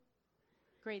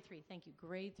Grade 3. Thank you.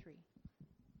 Grade 3.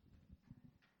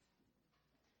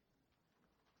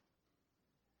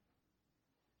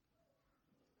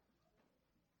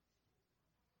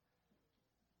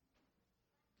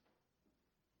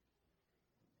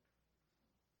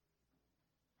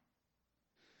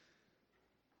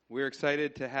 We're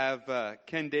excited to have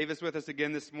Ken Davis with us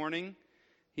again this morning.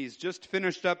 He's just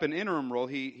finished up an interim role.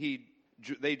 Ken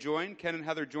and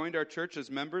Heather joined our church as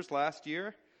members last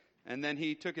year, and then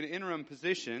he took an interim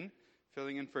position,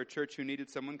 filling in for a church who needed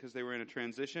someone because they were in a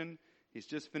transition. He's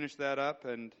just finished that up,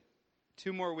 and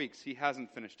 2 more weeks. He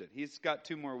hasn't finished it. He's got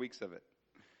 2 more weeks of it.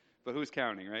 But who's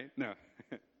counting, right? No.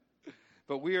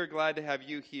 But we are glad to have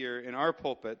you here in our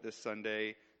pulpit this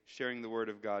Sunday, sharing the Word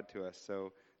of God to us.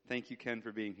 So thank you, Ken,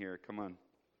 for being here. Come on.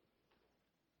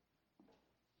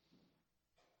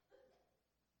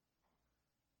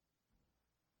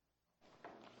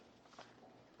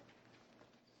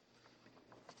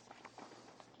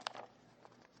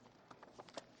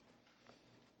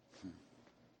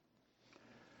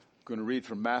 I'm going to read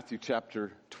from Matthew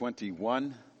chapter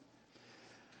 21,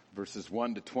 verses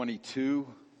 1 to 22.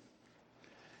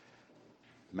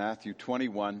 Matthew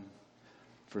 21,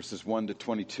 verses 1 to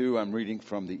 22. I'm reading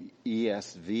from the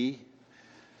ESV.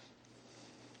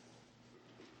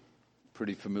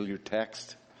 Pretty familiar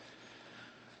text.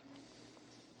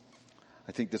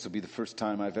 I think this will be the first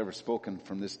time I've ever spoken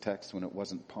from this text when it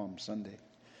wasn't Palm Sunday.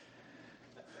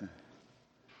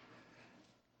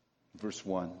 Verse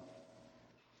 1.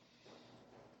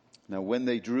 Now when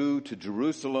they drew to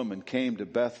Jerusalem and came to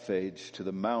Bethphage, to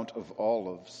the Mount of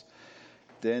Olives,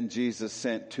 then Jesus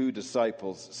sent 2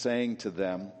 disciples, saying to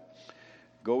them,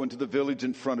 "Go into the village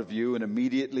in front of you, and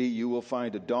immediately you will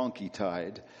find a donkey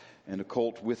tied and a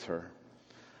colt with her.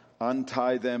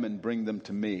 Untie them and bring them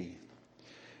to me.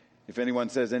 If anyone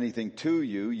says anything to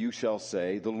you, you shall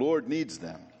say, 'The Lord needs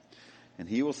them,' and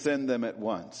he will send them at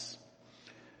once."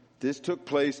 This took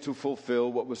place to fulfill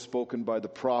what was spoken by the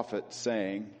prophet,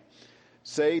 saying,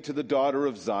 "Say to the daughter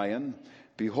of Zion,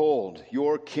 behold,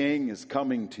 your king is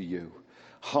coming to you,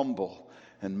 humble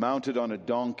and mounted on a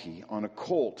donkey, on a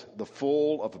colt, the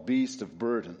foal of a beast of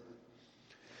burden."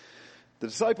 The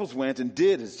disciples went and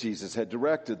did as Jesus had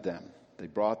directed them. They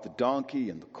brought the donkey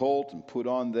and the colt and put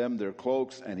on them their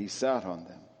cloaks, and he sat on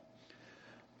them.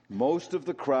 Most of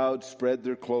the crowd spread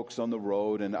their cloaks on the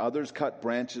road, and others cut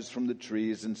branches from the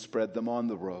trees and spread them on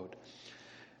the road.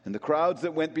 And the crowds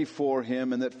that went before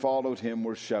him and that followed him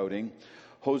were shouting,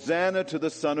 "Hosanna to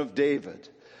the Son of David!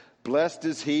 Blessed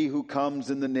is he who comes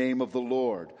in the name of the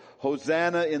Lord!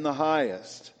 Hosanna in the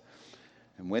highest!"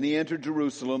 And when he entered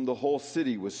Jerusalem, the whole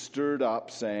city was stirred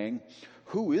up, saying,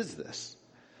 "Who is this?"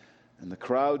 And the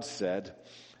crowd said,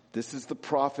 "This is the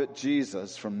prophet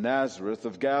Jesus from Nazareth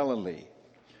of Galilee."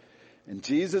 And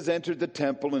Jesus entered the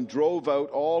temple and drove out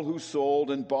all who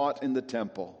sold and bought in the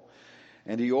temple.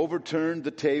 And he overturned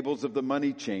the tables of the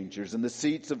money changers and the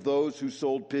seats of those who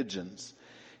sold pigeons.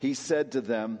 He said to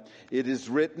them, "It is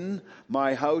written,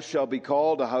 'My house shall be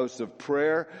called a house of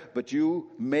prayer,' but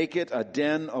you make it a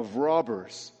den of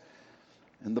robbers."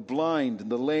 And the blind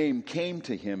and the lame came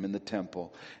to him in the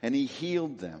temple, and he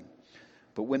healed them.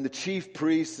 But when the chief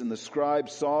priests and the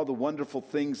scribes saw the wonderful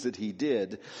things that he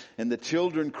did, and the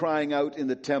children crying out in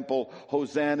the temple,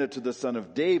 "Hosanna to the Son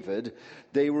of David,"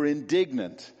 they were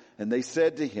indignant. And they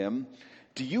said to him,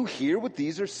 "Do you hear what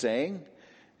these are saying?"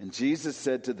 And Jesus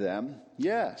said to them,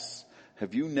 "Yes.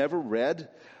 Have you never read,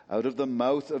 'Out of the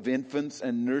mouth of infants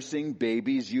and nursing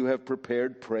babies you have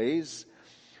prepared praise'?"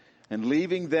 And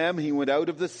leaving them, he went out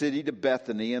of the city to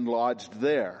Bethany and lodged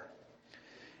there.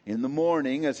 In the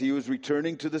morning, as he was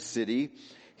returning to the city,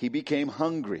 he became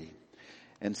hungry.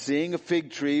 And seeing a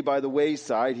fig tree by the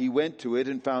wayside, he went to it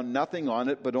and found nothing on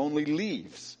it but only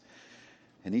leaves.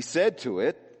 And he said to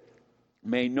it,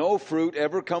 "May no fruit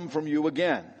ever come from you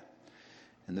again."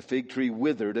 And the fig tree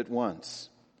withered at once.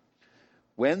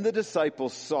 When the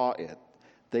disciples saw it,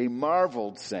 they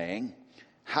marveled, saying,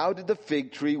 "How did the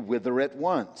fig tree wither at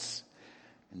once?"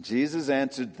 And Jesus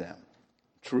answered them,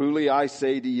 "Truly I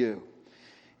say to you,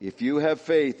 if you have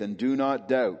faith and do not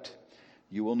doubt,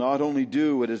 you will not only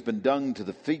do what has been done to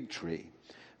the fig tree,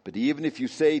 but even if you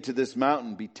say to this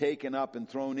mountain, 'Be taken up and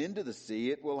thrown into the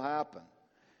sea,' it will happen.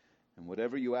 And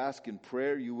whatever you ask in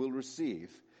prayer, you will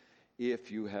receive, if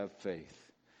you have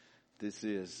faith." This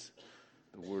is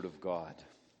the word of God.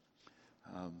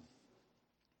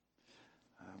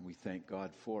 We thank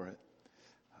God for it.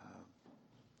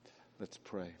 Let's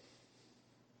pray.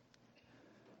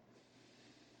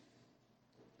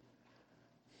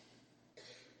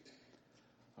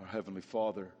 Our Heavenly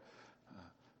Father,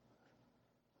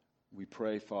 we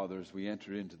pray, Father, as we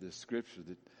enter into this scripture,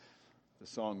 that the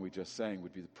song we just sang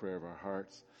would be the prayer of our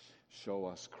hearts. Show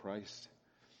us Christ.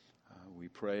 We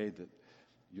pray that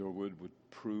your word would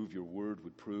prove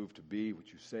to be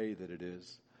what you say that it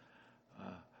is,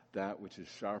 that which is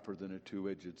sharper than a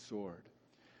two-edged sword,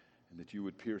 and that you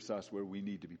would pierce us where we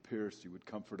need to be pierced. You would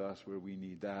comfort us where we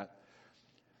need that.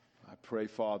 I pray,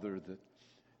 Father, that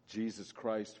Jesus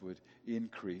Christ would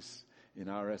increase in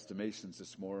our estimations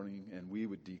this morning and we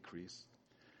would decrease.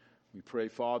 We pray,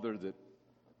 Father, that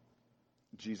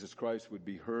Jesus Christ would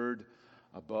be heard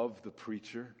above the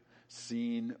preacher,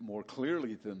 seen more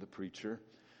clearly than the preacher,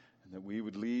 and that we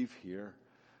would leave here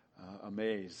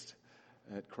amazed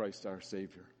at Christ our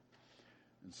Savior.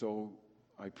 And so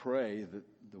I pray that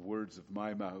the words of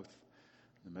my mouth,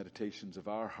 the meditations of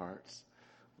our hearts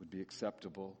would be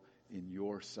acceptable in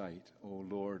your sight, O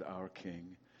Lord, our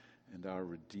King and our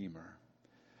Redeemer.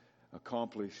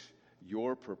 Accomplish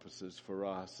your purposes for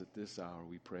us at this hour,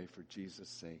 we pray for Jesus'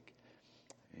 sake.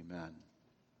 Amen.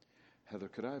 Heather,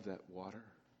 could I have that water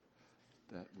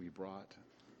that we brought?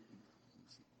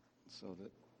 So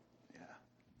that, yeah,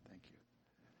 thank you.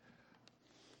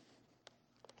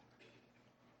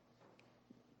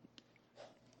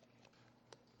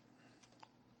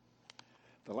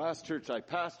 The last church I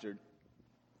pastored,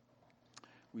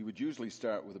 we would usually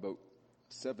start with about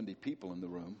 70 people in the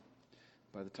room.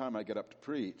 By the time I got up to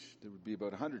preach, there would be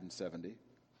about 170.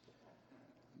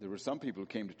 There were some people who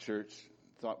came to church,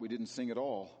 thought we didn't sing at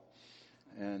all.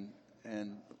 And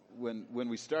when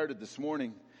we started this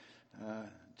morning,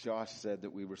 Josh said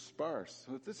that we were sparse.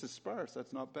 So if this is sparse,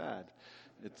 that's not bad.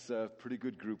 It's a pretty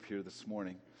good group here this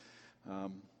morning.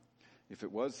 If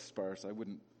it was sparse, I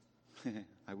wouldn't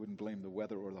blame the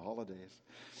weather or the holidays.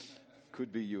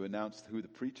 Could be you announced who the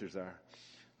preachers are.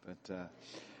 But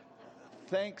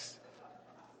thanks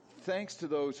to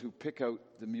those who pick out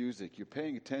the music. You're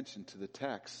paying attention to the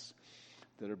texts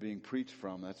that are being preached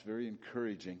from. That's very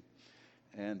encouraging.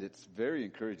 And it's very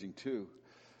encouraging, too.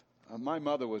 My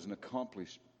mother was an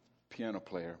accomplished piano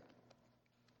player.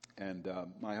 And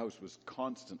my house was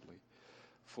constantly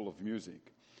full of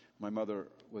music. My mother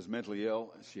was mentally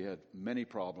ill. She had many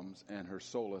problems. And her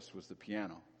solace was the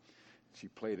piano. She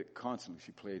played it constantly.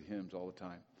 She played hymns all the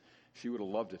time. She would have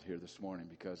loved it here this morning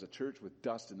because a church with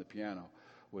dust in the piano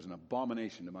was an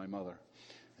abomination to my mother.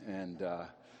 And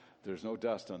there's no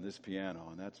dust on this piano,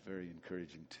 and that's very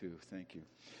encouraging too. Thank you.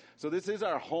 So this is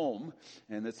our home,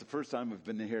 and it's the first time we've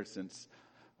been here since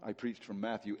I preached from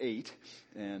Matthew 8,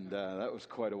 and that was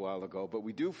quite a while ago. But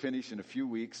we do finish in a few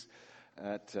weeks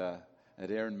at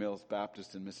Aaron Mills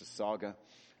Baptist in Mississauga,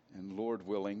 and Lord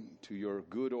willing, to your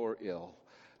good or ill,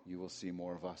 you will see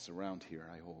more of us around here,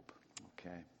 I hope.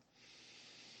 Okay.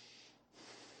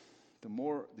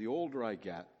 The older I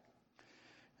get,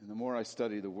 and the more I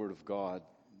study the Word of God,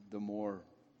 the more,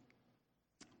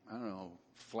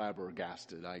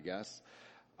 flabbergasted, I guess,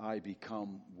 I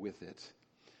become with it.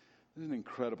 It's an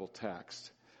incredible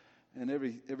text. And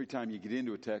every time you get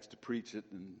into a text to preach it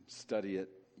and study it,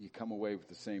 you come away with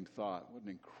the same thought. What an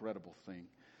incredible thing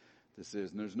this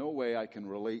is. And there's no way I can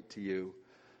relate to you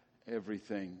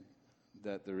everything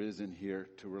that there is in here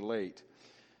to relate.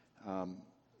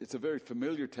 It's a very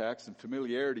familiar text, and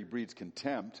familiarity breeds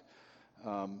contempt.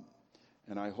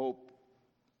 And I hope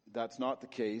that's not the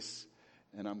case.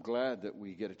 And I'm glad that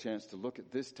we get a chance to look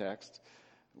at this text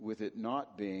with it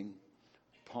not being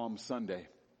Palm Sunday.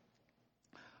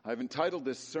 I've entitled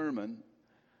this sermon,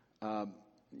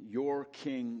 Your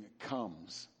King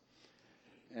Comes.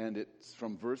 And it's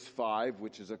from verse 5,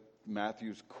 which is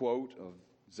Matthew's quote of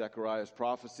Zechariah's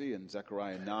prophecy in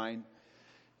Zechariah 9.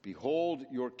 Behold,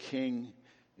 your king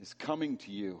is coming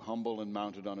to you, humble and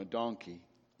mounted on a donkey.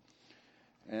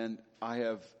 And I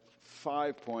have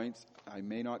 5 points. I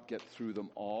may not get through them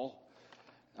all.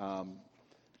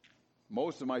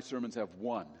 Most of my sermons have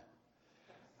 1.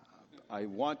 I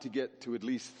want to get to at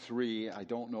least 3. I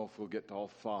don't know if we'll get to all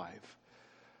 5.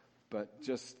 But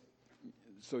just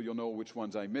so you'll know which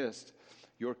ones I missed,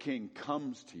 your king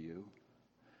comes to you.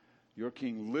 Your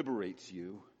king liberates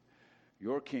you.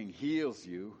 Your king heals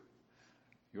you.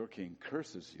 Your king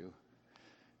curses you.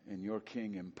 And your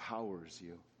king empowers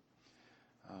you.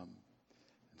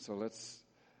 So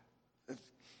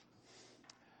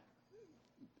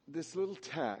this little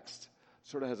text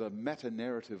sort of has a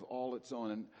meta-narrative all its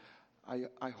own. And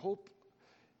I hope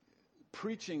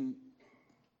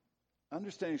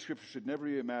understanding Scripture should never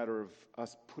be a matter of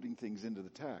us putting things into the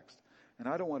text. And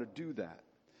I don't want to do that.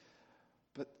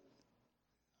 But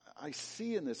I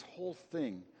see in this whole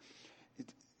thing,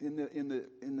 in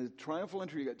the triumphal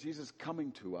entry, you got Jesus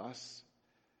coming to us,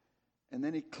 and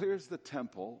then he clears the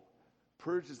temple,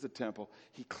 purges the temple.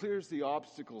 He clears the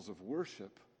obstacles of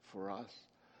worship for us.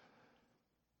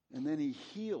 And then he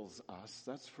heals us.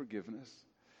 That's forgiveness.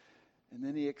 And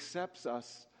then he accepts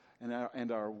us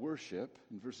and our worship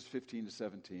in verses 15 to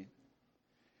 17.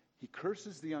 He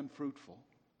curses the unfruitful,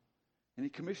 and he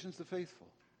commissions the faithful.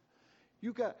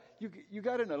 You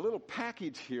got in a little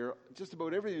package here just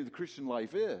about everything the Christian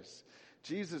life is.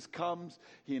 Jesus comes,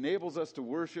 he enables us to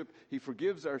worship, he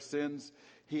forgives our sins,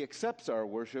 he accepts our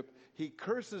worship, he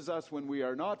curses us when we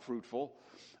are not fruitful,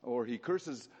 or he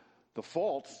curses the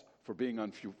faults for being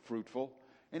unfruitful,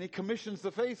 and he commissions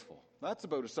the faithful. That's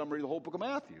about a summary of the whole book of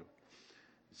Matthew.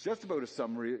 It's just about a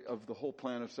summary of the whole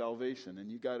plan of salvation,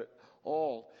 and you got it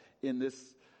all in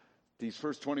these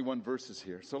first 21 verses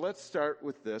here. So let's start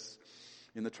with this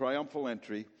in the triumphal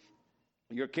entry.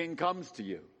 Your king comes to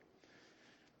you.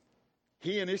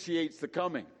 He initiates the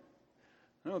coming.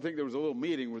 I don't think there was a little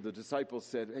meeting where the disciples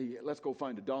said, hey, let's go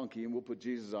find a donkey and we'll put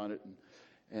Jesus on it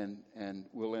and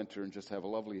we'll enter and just have a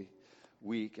lovely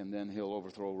week and then he'll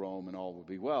overthrow Rome and all will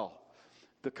be well.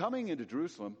 The coming into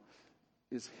Jerusalem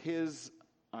is his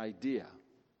idea.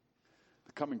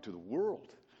 The coming to the world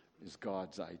is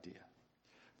God's idea.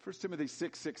 1 Timothy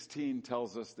 6:16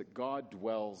 tells us that God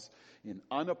dwells in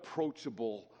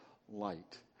unapproachable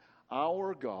light.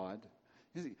 Our God,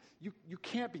 you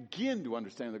can't begin to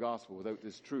understand the gospel without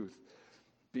this truth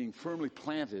being firmly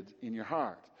planted in your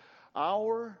heart.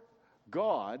 Our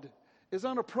God is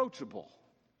unapproachable.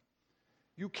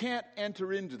 You can't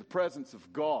enter into the presence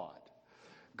of God.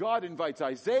 God invites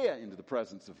Isaiah into the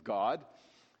presence of God,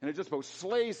 and it just about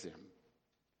slays him.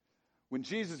 When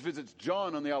Jesus visits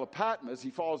John on the Isle of Patmos,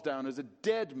 he falls down as a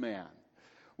dead man.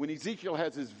 When Ezekiel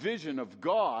has his vision of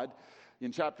God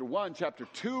in chapter 1, chapter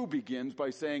 2 begins by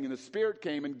saying, and the Spirit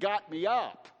came and got me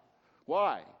up.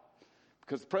 Why?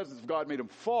 Because the presence of God made him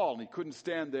fall, and he couldn't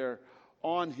stand there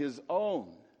on his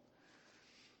own.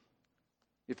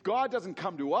 If God doesn't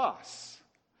come to us,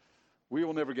 we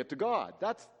will never get to God.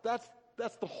 That's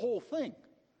the whole thing.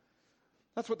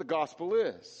 That's what the gospel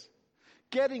is.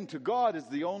 Getting to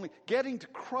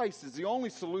Christ is the only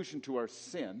solution to our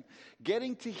sin.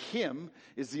 Getting to him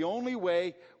is the only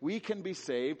way we can be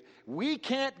saved. We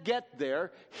can't get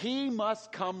there. He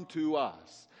must come to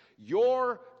us.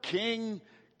 Your king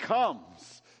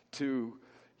comes to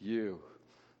you.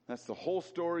 That's the whole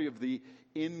story of the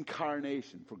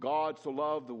incarnation. For God so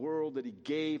loved the world that he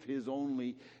gave his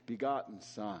only begotten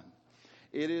Son.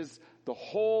 It is the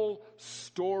whole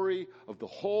story of the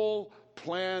whole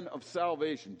plan of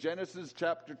salvation. Genesis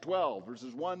chapter 12,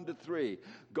 verses 1 to 3.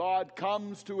 God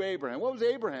comes to Abraham. What was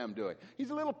Abraham doing?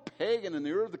 He's a little pagan in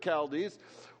the Ur of the Chaldees,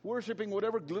 worshiping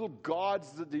whatever little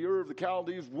gods that the Ur of the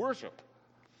Chaldees worship.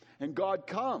 And God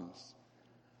comes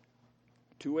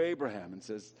to Abraham and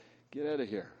says, get out of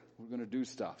here. We're going to do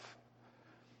stuff.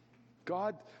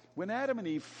 God, when Adam and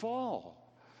Eve fall,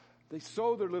 they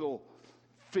sew their little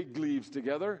fig leaves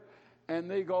together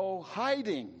and they go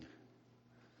hiding.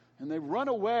 And they run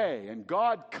away, and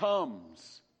God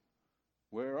comes.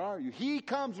 Where are you? He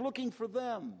comes looking for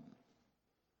them.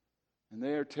 And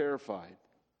they are terrified.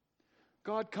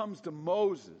 God comes to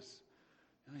Moses.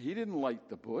 He didn't light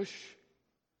the bush.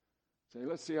 Say,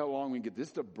 let's see how long we can get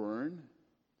this to burn.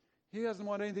 He doesn't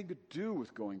want anything to do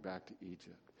with going back to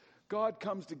Egypt. God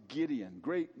comes to Gideon,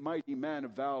 great mighty man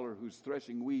of valor who's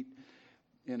threshing wheat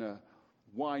in a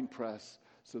wine press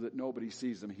so that nobody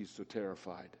sees him. He's so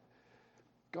terrified.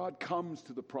 God comes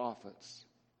to the prophets.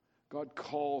 God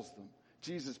calls them.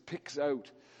 Jesus picks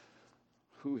out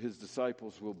who his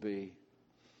disciples will be.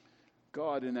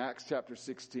 God in Acts chapter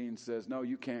 16 says, no,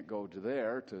 you can't go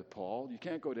to Paul. You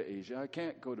can't go to Asia. I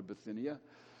can't go to Bithynia.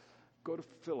 Go to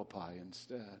Philippi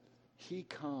instead. He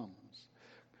comes.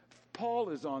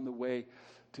 Paul is on the way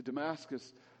to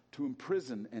Damascus to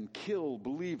imprison and kill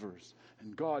believers,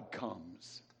 and God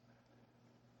comes.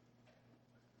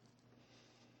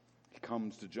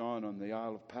 Comes to John on the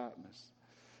Isle of Patmos.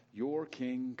 Your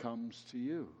king comes to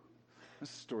you.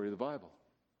 That's the story of the Bible.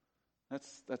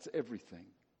 That's everything.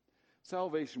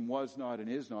 Salvation was not and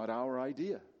is not our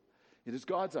idea. It is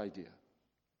God's idea.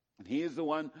 And he is the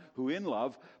one who in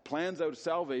love plans out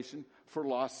salvation for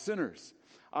lost sinners.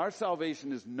 Our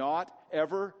salvation is not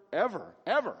ever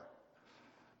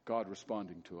God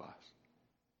responding to us.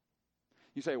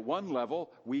 You say at one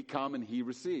level, we come and he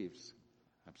receives.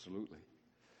 Absolutely.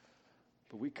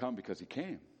 But we come because he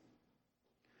came.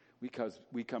 We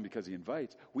come because he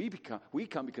invites. We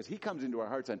come because he comes into our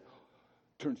hearts and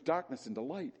turns darkness into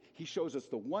light. He shows us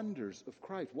the wonders of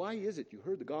Christ. Why is it you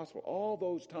heard the gospel all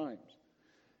those times?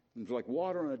 It was like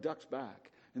water on a duck's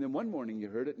back. And then one morning you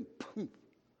heard it and boom,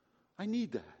 I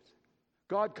need that.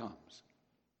 God comes.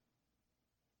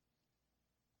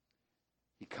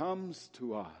 He comes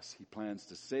to us. He plans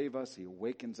to save us. He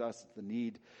awakens us the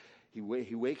need. He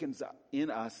awakens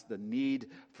in us the need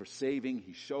for saving.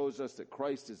 He shows us that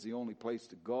Christ is the only place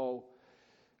to go.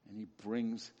 And he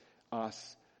brings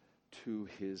us to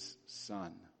his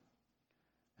Son.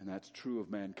 And that's true of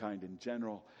mankind in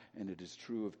general, and it is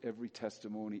true of every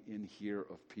testimony in here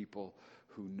of people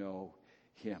who know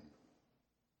him.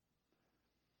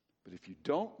 But if you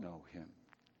don't know him,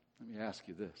 let me ask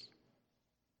you this.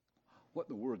 What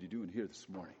in the world are you doing here this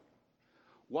morning?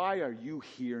 Why are you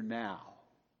here now?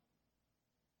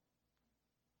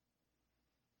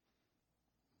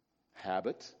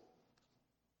 Habit?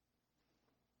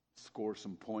 Score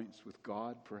some points with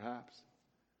God, perhaps?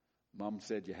 Mom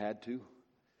said you had to.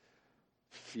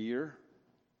 Fear?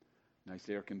 Nice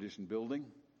air-conditioned building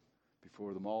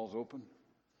before the mall's open.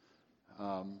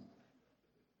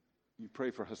 You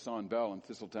pray for Hassan Bell in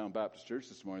Thistletown Baptist Church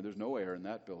this morning. There's no air in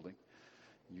that building.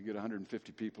 You get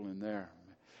 150 people in there.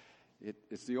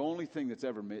 It's the only thing that's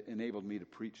ever enabled me to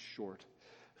preach short.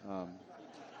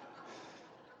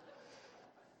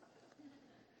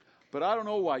 But I don't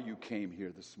know why you came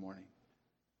here this morning.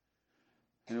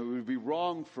 And it would be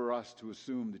wrong for us to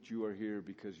assume that you are here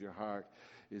because your heart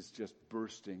is just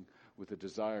bursting with a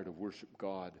desire to worship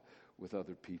God with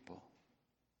other people.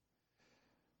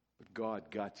 But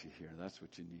God got you here. That's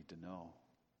what you need to know.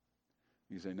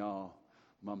 You say, no,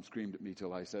 Mom screamed at me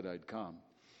till I said I'd come.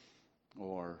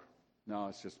 Or, no,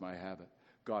 it's just my habit.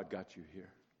 God got you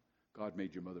here. God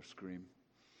made your mother scream.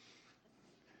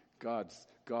 God's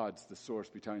the source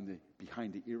behind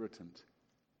the irritant.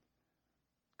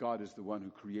 God is the one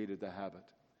who created the habit.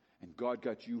 And God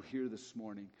got you here this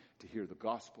morning to hear the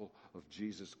gospel of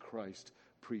Jesus Christ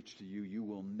preached to you. You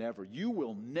will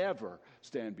never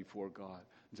stand before God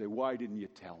and say, why didn't you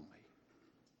tell me?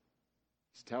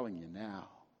 He's telling you now.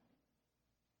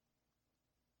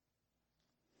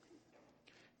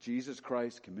 Jesus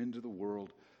Christ came into the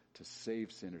world to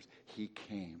save sinners. He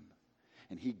came.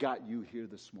 And he got you here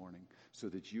this morning so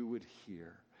that you would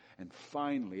hear. And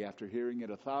finally, after hearing it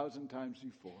 1,000 times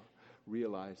before,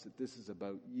 realize that this is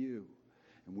about you.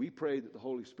 And we pray that the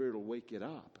Holy Spirit will wake it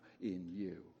up in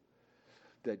you.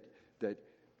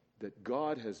 That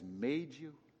God has made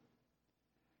you,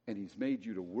 and he's made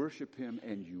you to worship him,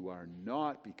 and you are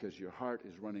not because your heart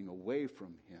is running away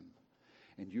from him.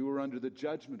 And you are under the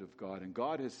judgment of God. And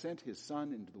God has sent his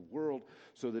Son into the world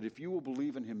so that if you will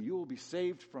believe in him, you will be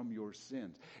saved from your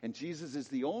sins. And Jesus is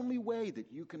the only way that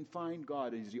you can find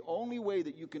God. He's the only way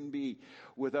that you can be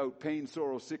without pain,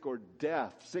 sorrow,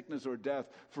 sickness or death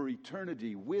for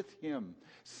eternity with him,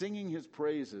 singing his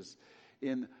praises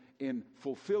in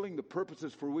fulfilling the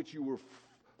purposes for which you were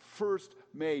first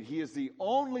made. He is the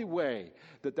only way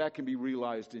that can be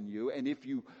realized in you. And if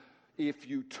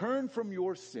you turn from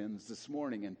your sins this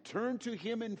morning and turn to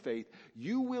him in faith,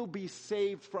 you will be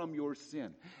saved from your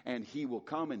sin. And he will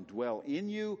come and dwell in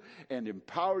you and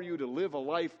empower you to live a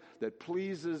life that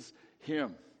pleases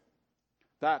him.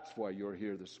 That's why you're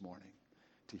here this morning,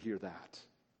 to hear that.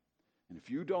 And if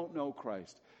you don't know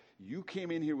Christ, you came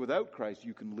in here without Christ,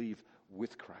 you can leave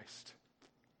with Christ.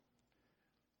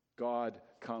 God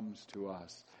comes to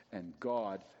us, and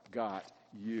God got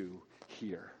you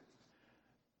here.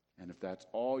 And if that's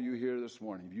all you hear this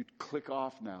morning, if you click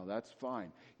off now, that's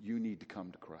fine. You need to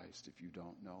come to Christ if you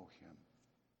don't know him.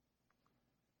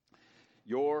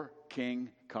 Your King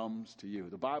comes to you.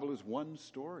 The Bible is one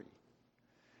story.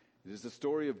 It is the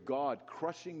story of God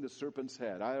crushing the serpent's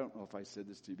head. I don't know if I said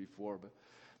this to you before, but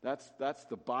that's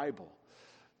the Bible.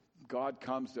 God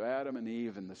comes to Adam and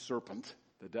Eve and the serpent,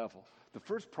 the devil. The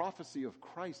first prophecy of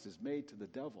Christ is made to the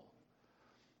devil.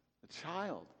 A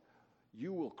child,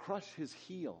 you will crush his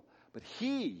heel, but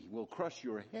he will crush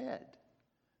your head.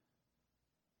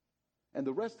 And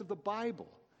the rest of the Bible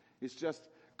is just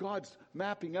God's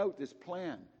mapping out this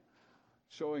plan,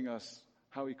 showing us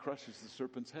how he crushes the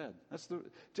serpent's head. That's the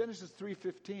Genesis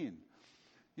 3:15.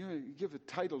 You give a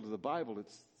title to the Bible,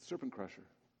 it's Serpent Crusher.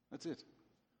 That's it.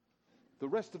 The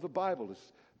rest of the Bible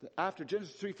is, after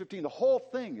Genesis 3:15, the whole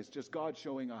thing is just God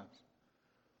showing us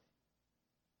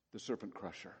the serpent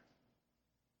crusher.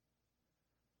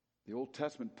 The Old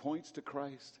Testament points to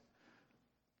Christ.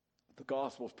 The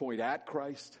Gospels point at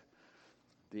Christ.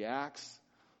 The Acts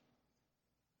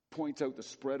points out the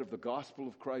spread of the gospel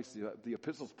of Christ. The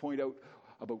epistles point out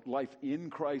about life in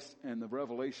Christ, and the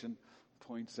Revelation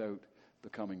points out the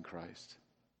coming Christ.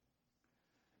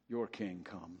 Your King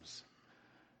comes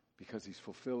because he's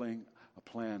fulfilling a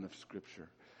plan of Scripture.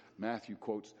 Matthew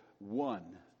quotes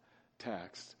one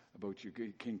text about your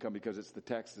King come because it's the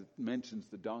text that mentions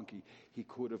the donkey. He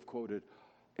could have quoted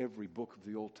every book of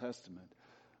the Old Testament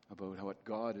about what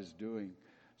God is doing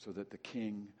so that the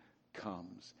King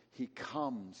comes. He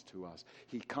comes to us.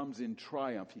 He comes in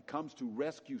triumph. He comes to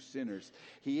rescue sinners.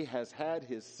 He has had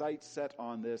his sights set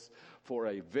on this for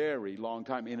a very long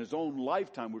time. In his own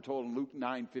lifetime, we're told in Luke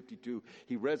 9:52,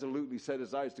 he resolutely set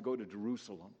his eyes to go to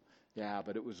Jerusalem. Yeah,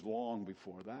 but it was long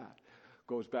before that.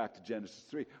 Goes back to Genesis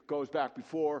 3. Goes back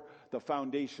before the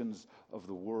foundations of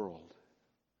the world.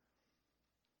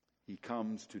 He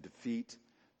comes to defeat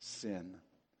sin.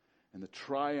 And the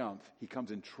triumph, he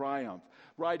comes in triumph,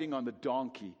 riding on the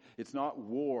donkey. It's not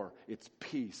war, it's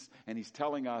peace. And he's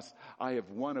telling us, I have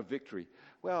won a victory.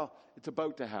 Well, it's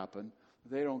about to happen.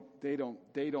 They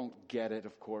don't get it,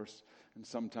 of course, and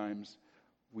sometimes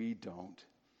we don't.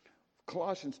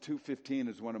 Colossians 2:15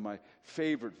 is one of my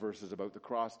favorite verses about the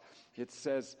cross. It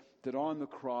says that on the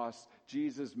cross,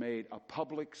 Jesus made a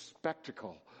public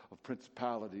spectacle of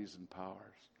principalities and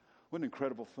powers. What an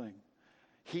incredible thing.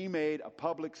 He made a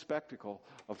public spectacle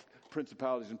of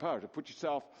principalities and powers. To put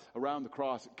yourself around the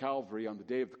cross at Calvary on the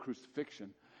day of the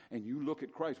crucifixion, and you look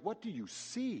at Christ, what do you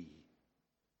see?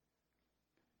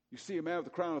 You see a man with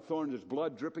a crown of thorns, there's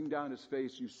blood dripping down his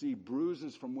face. You see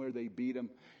bruises from where they beat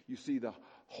him. You see the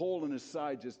hole in his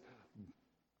side just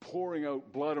pouring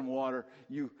out blood and water.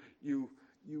 You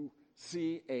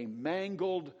see a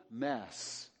mangled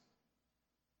mess.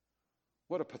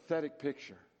 What a pathetic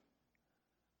picture.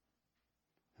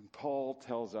 And Paul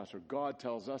tells us, or God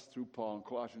tells us through Paul in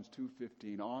Colossians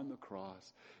 2:15, on the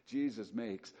cross, Jesus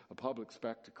makes a public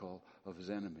spectacle of his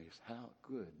enemies. How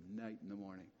good night in the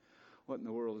morning. What in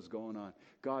the world is going on?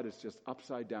 God is just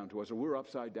upside down to us, or we're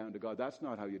upside down to God. That's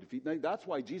not how you defeat. That's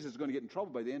why Jesus is going to get in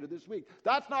trouble by the end of this week.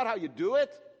 That's not how you do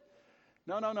it.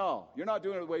 No. You're not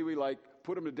doing it the way we like.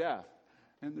 Put them to death.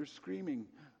 And they're screaming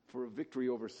for a victory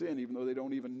over sin, even though they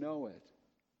don't even know it.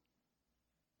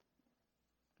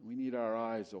 We need our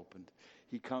eyes opened.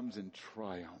 He comes in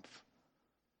triumph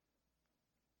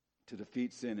to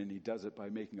defeat sin, and he does it by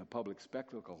making a public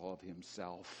spectacle of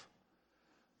himself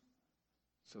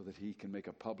so that he can make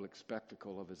a public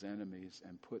spectacle of his enemies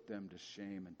and put them to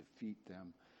shame and defeat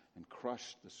them and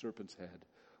crush the serpent's head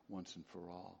once and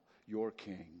for all. Your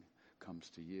King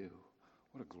comes to you.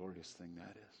 What a glorious thing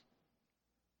that is.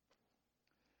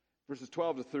 Verses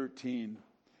 12 to 13.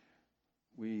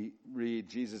 We read,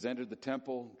 Jesus entered the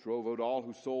temple, drove out all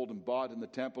who sold and bought in the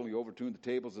temple. He overturned the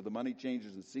tables of the money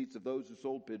changers and seats of those who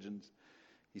sold pigeons.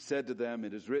 He said to them,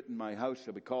 it is written, my house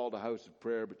shall be called a house of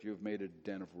prayer, but you have made it a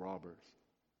den of robbers.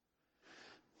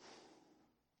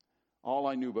 All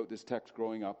I knew about this text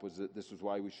growing up was that this was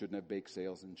why we shouldn't have bake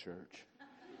sales in church.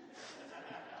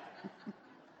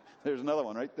 There's another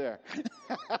one right there.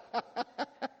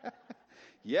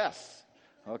 Yes.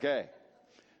 Okay.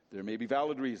 There may be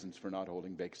valid reasons for not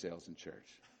holding bake sales in church.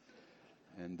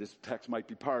 And this text might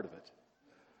be part of it.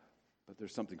 But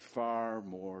there's something far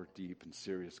more deep and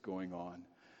serious going on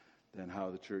than how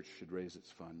the church should raise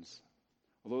its funds.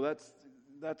 Although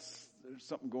there's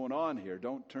something going on here.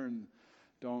 Don't turn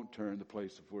the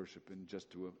place of worship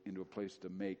into a place to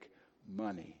make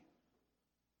money.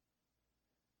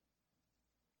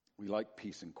 We like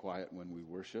peace and quiet when we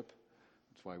worship.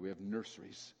 That's why we have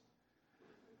nurseries.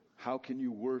 How can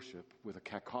you worship with a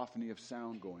cacophony of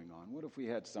sound going on? What if we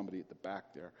had somebody at the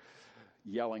back there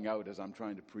yelling out as I'm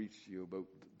trying to preach to you about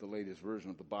the latest version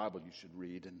of the Bible you should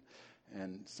read,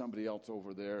 and somebody else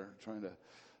over there trying to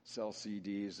sell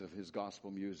CDs of his gospel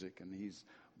music, and he's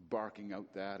barking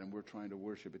out that, and we're trying to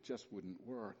worship? It just wouldn't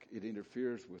work. It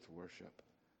interferes with worship.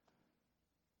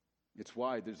 It's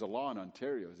why there's a law in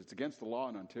Ontario. It's against the law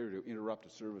in Ontario to interrupt a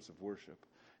service of worship.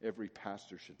 Every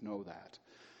pastor should know that.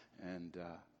 And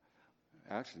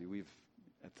actually,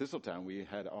 at Thistletown, we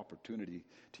had opportunity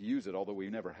to use it, although we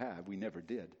never have. We never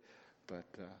did. But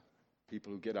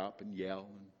people who get up and yell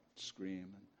and scream,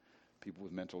 and people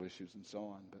with mental issues and so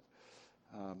on.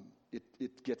 But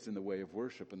it gets in the way of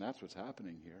worship, and that's what's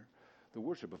happening here. The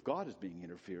worship of God is being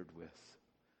interfered with.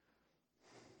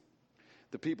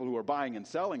 The people who are buying and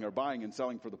selling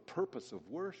for the purpose of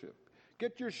worship.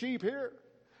 Get your sheep here.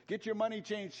 Get your money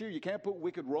changed here. You can't put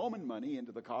wicked Roman money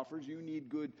into the coffers. You need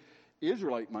good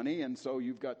Israelite money, and so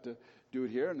you've got to do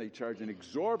it here. And they charge an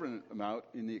exorbitant amount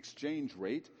in the exchange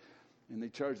rate, and they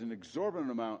charge an exorbitant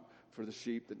amount for the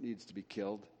sheep that needs to be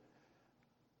killed.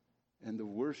 And the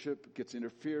worship gets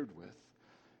interfered with.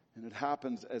 And it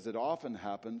happens, as it often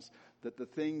happens, that the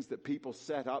things that people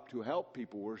set up to help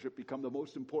people worship become the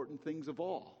most important things of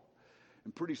all.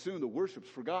 And pretty soon the worship's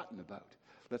forgotten about.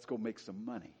 Let's go make some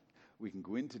money. We can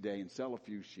go in today and sell a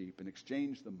few sheep and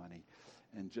exchange the money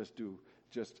and just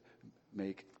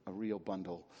make a real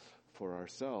bundle for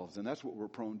ourselves. And that's what we're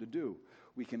prone to do.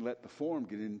 We can let the form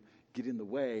get in the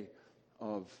way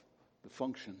of the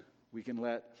function. We can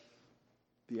let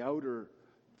the outer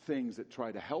things that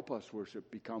try to help us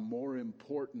worship become more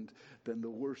important than the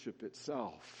worship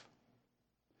itself.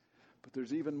 But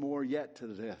there's even more yet to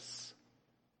this.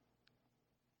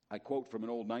 I quote from an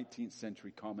old 19th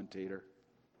century commentator.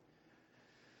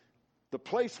 The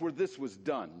place where this was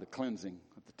done, the cleansing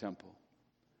of the temple,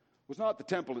 was not the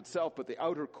temple itself, but the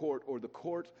outer court, or the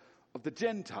court of the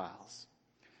Gentiles.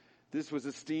 This was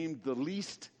esteemed the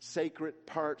least sacred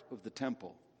part of the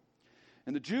temple.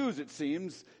 And the Jews, it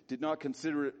seems, did not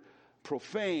consider it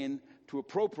profane to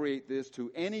appropriate this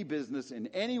to any business in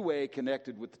any way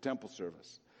connected with the temple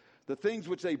service. The things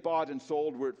which they bought and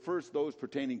sold were at first those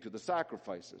pertaining to the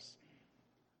sacrifices.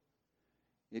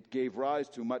 It gave rise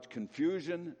to much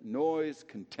confusion, noise,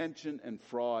 contention, and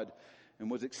fraud,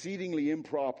 and was exceedingly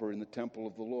improper in the temple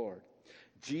of the Lord.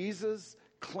 Jesus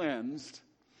cleansed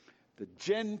the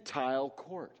Gentile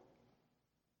court.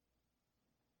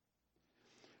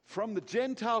 From the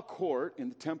Gentile court in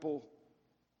the temple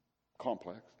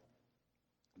complex,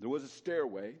 there was a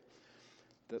stairway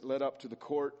that led up to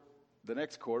the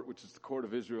next court, which is the court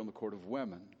of Israel and the court of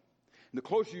women. And the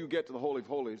closer you get to the Holy of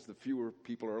Holies, the fewer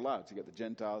people are allowed. So you got the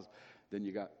Gentiles, then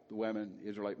you got the women, the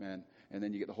Israelite men, and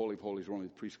then you get the Holy of Holies where only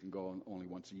the priest can go only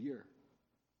once a year.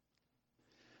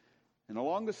 And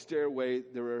along the stairway,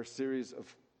 there are a series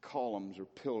of columns or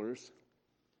pillars.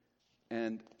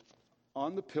 And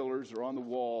on the pillars or on the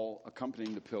wall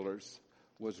accompanying the pillars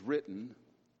was written,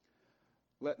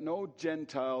 "Let no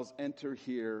Gentiles enter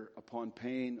here upon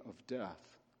pain of death."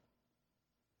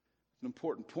 An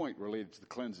important point related to the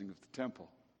cleansing of the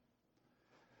temple.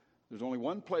 There's only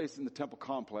one place in the temple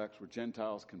complex where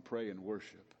Gentiles can pray and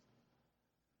worship: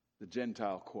 the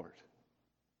Gentile court.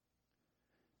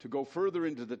 To go further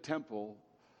into the temple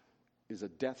is a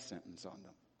death sentence on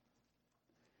them.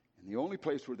 And the only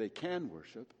place where they can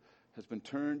worship has been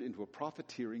turned into a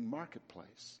profiteering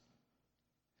marketplace.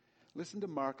 Listen to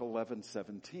Mark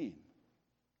 11:17.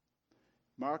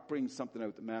 Mark brings something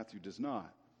out that Matthew does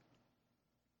not.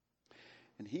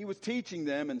 And he was teaching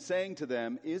them and saying to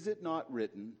them, "Is it not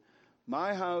written,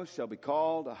 'My house shall be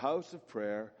called a house of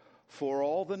prayer for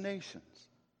all the nations'?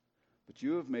 But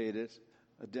you have made it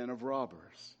a den of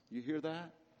robbers." You hear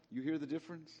that? You hear the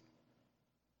difference?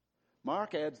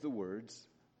 Mark adds the words.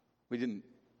 We didn't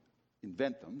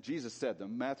invent them. Jesus said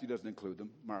them. Matthew doesn't include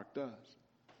them. Mark does.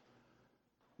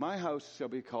 "My house shall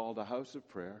be called a house of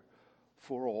prayer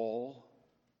for all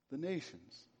the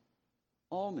nations."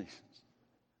 All nations.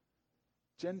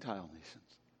 Gentile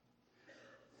nations.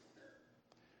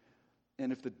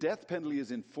 And if the death penalty is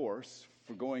in force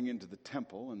for going into the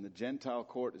temple and the Gentile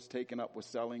court is taken up with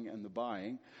selling and the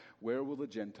buying, where will the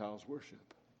Gentiles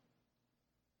worship?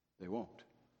 They won't.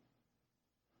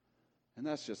 And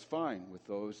that's just fine with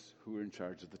those who are in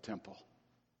charge of the temple.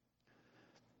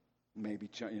 It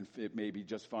may be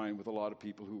just fine with a lot of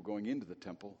people who are going into the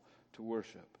temple to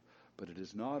worship. But it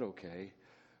is not okay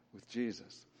with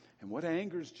Jesus. And what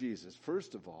angers Jesus,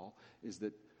 first of all, is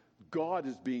that God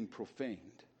is being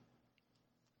profaned.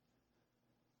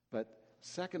 But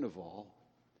second of all,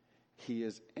 he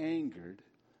is angered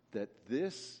that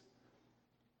this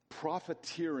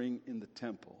profiteering in the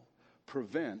temple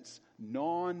prevents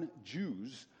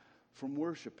non-Jews from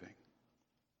worshiping.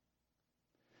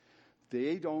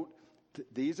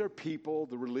 These are people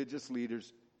the religious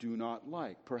leaders do not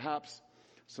like. Perhaps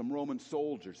some Roman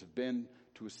soldiers have been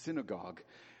to a synagogue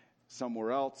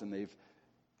somewhere else and they've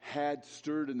had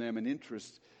stirred in them an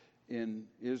interest in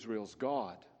Israel's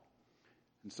God.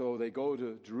 And so they go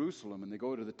to Jerusalem and they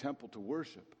go to the temple to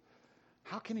worship.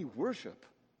 How can he worship?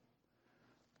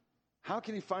 How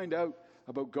can he find out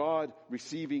about God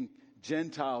receiving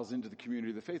Gentiles into the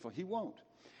community of the faithful? He won't.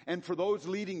 And for those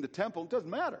leading the temple, it doesn't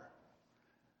matter.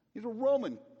 He's a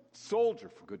Roman soldier,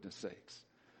 for goodness sakes.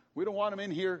 We don't want him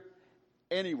in here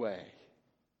anyway.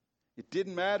 It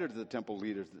didn't matter to the temple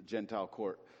leaders that the Gentile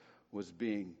court was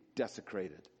being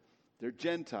desecrated. They're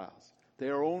Gentiles. They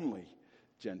are only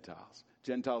Gentiles.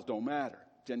 Gentiles don't matter.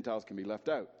 Gentiles can be left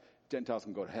out. Gentiles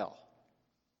can go to hell.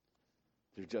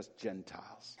 They're just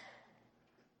Gentiles.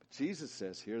 But Jesus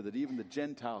says here that even the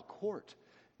Gentile court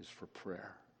is for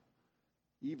prayer.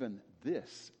 Even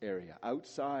this area,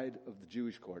 outside of the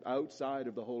Jewish court, outside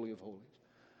of the Holy of Holies,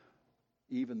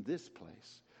 even this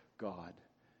place, God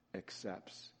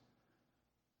accepts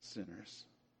sinners.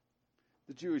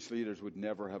 The Jewish leaders would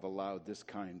never have allowed this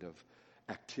kind of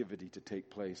activity to take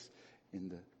place in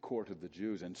the court of the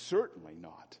Jews, and certainly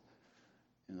not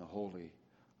in the Holy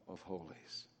of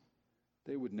Holies.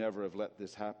 They would never have let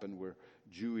this happen where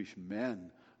Jewish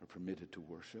men are permitted to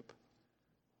worship.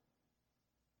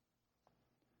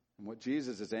 And what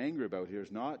Jesus is angry about here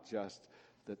is not just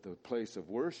that the place of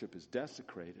worship is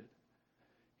desecrated.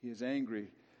 He is angry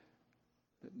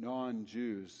that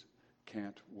non-Jews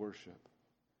can't worship.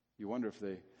 You wonder if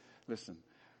listen,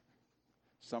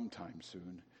 sometime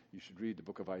soon you should read the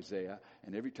book of Isaiah,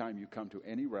 and every time you come to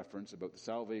any reference about the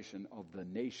salvation of the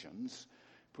nations,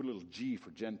 put a little G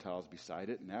for Gentiles beside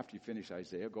it, and after you finish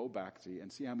Isaiah, go back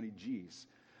and see how many G's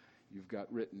you've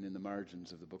got written in the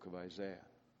margins of the book of Isaiah.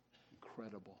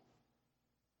 Incredible.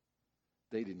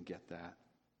 They didn't get that.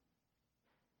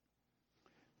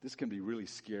 This can be really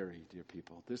scary, dear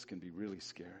people. This can be really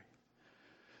scary.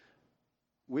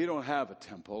 We don't have a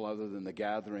temple other than the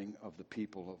gathering of the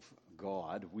people of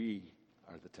God. We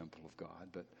are the temple of God,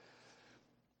 but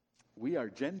we are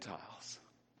Gentiles.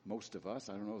 Most of us.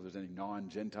 I don't know if there's any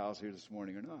non-Gentiles here this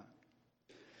morning or not.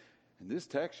 And this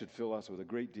text should fill us with a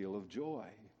great deal of joy.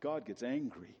 God gets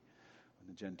angry when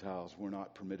the Gentiles were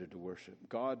not permitted to worship.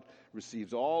 God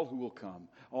receives all who will come,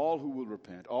 all who will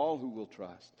repent, all who will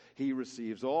trust. He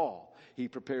receives all. He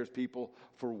prepares people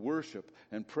for worship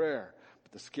and prayer.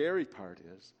 But the scary part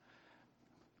is,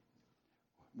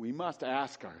 we must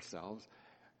ask ourselves,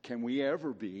 can we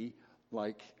ever be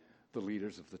like the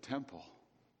leaders of the temple?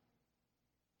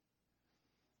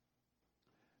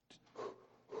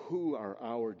 Who are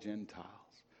our Gentiles?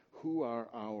 Who are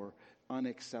our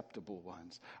unacceptable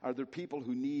ones? Are there people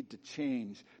who need to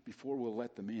change before we'll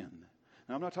let them in?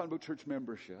 Now, I'm not talking about church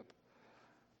membership.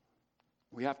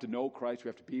 We have to know Christ. We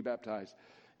have to be baptized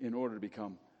in order to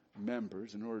become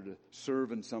members, in order to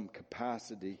serve in some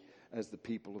capacity as the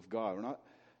people of God. We're not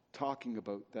talking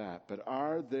about that. But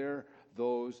are there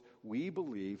those we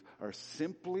believe are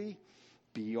simply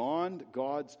beyond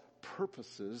God's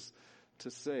purposes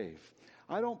to save?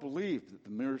 I don't believe that the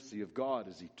mercy of God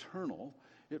is eternal.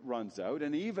 It runs out.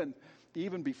 And even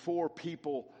before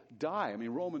people die, I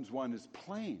mean, Romans 1 is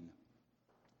plain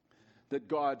that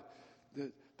God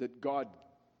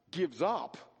gives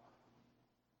up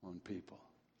on people.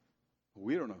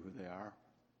 We don't know who they are.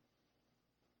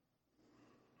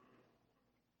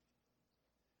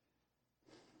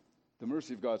 The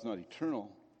mercy of God is not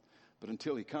eternal, but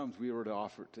until he comes, we are to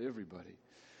offer it to everybody.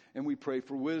 And we pray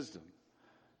for wisdom.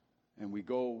 And we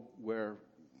go where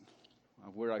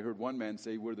I heard one man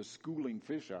say, where the schooling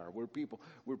fish are, where people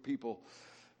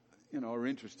are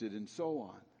interested and so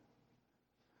on.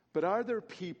 But are there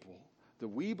people that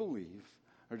we believe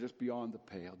are just beyond the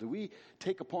pale? Do we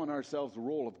take upon ourselves the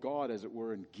role of God, as it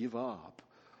were, and give up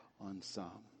on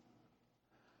some?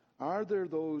 Are there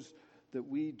those that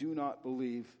we do not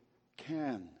believe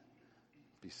can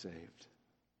be saved?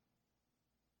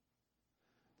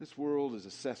 This world is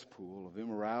a cesspool of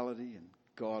immorality and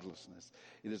godlessness.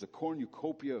 It is a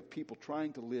cornucopia of people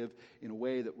trying to live in a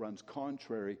way that runs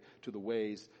contrary to the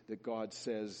ways that God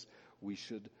says we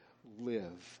should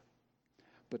live.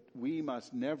 But we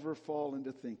must never fall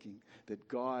into thinking that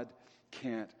God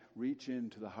can't reach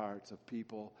into the hearts of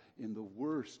people in the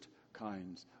worst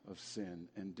kinds of sin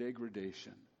and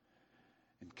degradation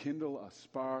and kindle a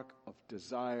spark of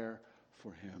desire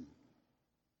for him,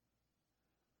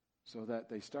 so that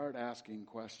they start asking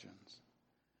questions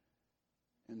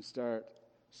and start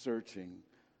searching,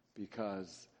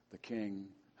 because the King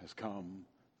has come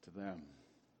to them.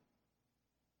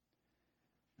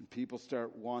 And people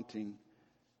start wanting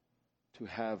to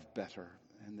have better,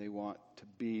 and they want to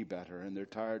be better, and they're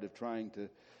tired of trying to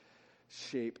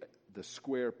shape the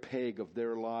square peg of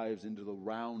their lives into the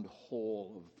round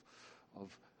hole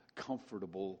of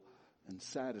comfortable and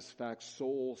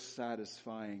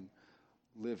soul-satisfying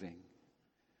living.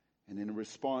 And in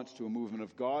response to a movement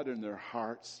of God in their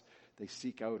hearts, they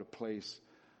seek out a place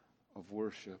of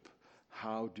worship.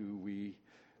 How do we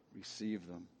receive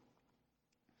them?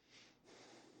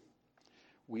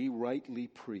 We rightly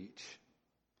preach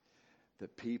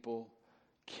that people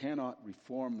cannot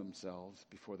reform themselves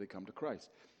before they come to Christ.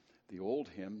 The old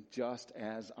hymn, "Just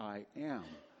as I am,"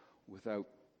 without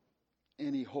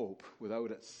any hope,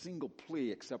 without a single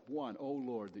plea except one, "Oh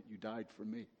Lord, that you died for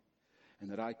me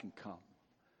and that I can come.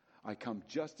 I come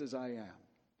just as I am.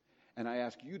 And I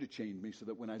ask you to change me so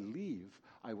that when I leave,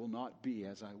 I will not be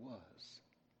as I was."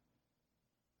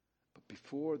 But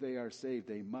before they are saved,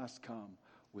 they must come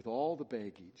with all the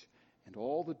baggage and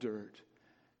all the dirt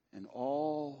and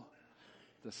all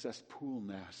the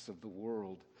cesspoolness of the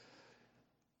world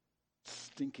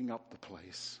stinking up the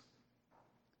place,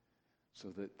 so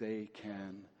that they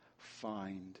can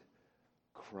find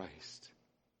Christ.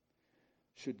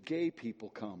 Should gay people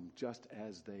come just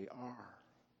as they are?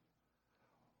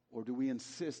 Or do we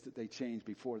insist that they change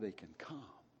before they can come?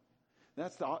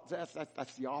 That's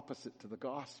the opposite to the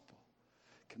gospel.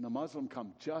 Can the Muslim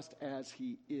come just as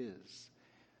he is,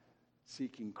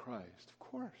 seeking Christ? Of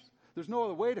course. There's no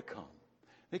other way to come.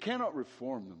 They cannot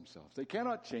reform themselves. They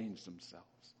cannot change themselves.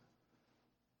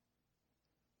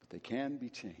 But they can be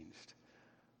changed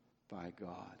by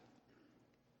God.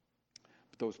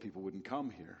 But those people wouldn't come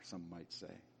here, some might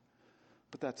say.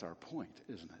 But that's our point,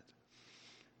 isn't it?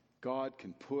 God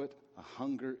can put a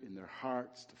hunger in their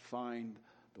hearts to find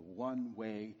the one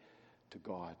way to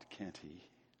God, can't he?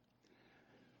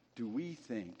 Do we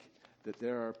think that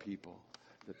there are people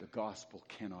that the gospel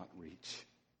cannot reach,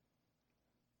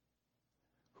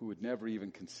 who would never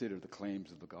even consider the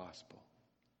claims of the gospel?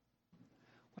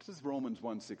 What does Romans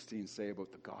 1:16 say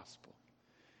about the gospel?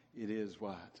 It is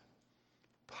what?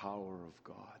 Power of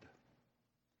God.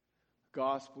 The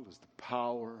gospel is the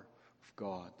power of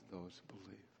God to those who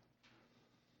believe.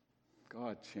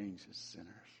 God changes sinners.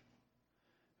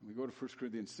 And we go to 1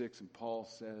 Corinthians 6, and Paul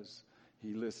says,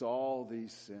 he lists all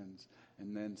these sins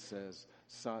and then says,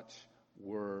 such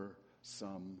were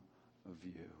some of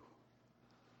you.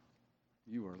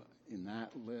 You are in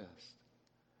that list.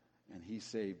 And he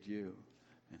saved you,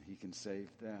 and he can save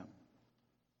them.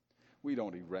 We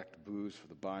don't erect booths for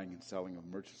the buying and selling of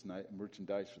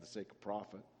merchandise for the sake of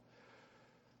profit.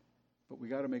 But we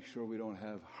got to make sure we don't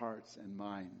have hearts and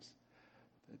minds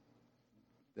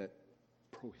that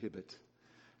prohibit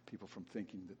people from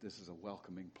thinking that this is a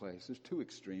welcoming place. There's two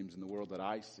extremes in the world that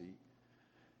I see.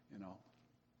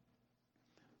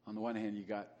 On the one hand, you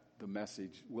got the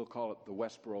message, we'll call it the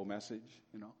Westboro message,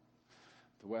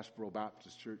 the Westboro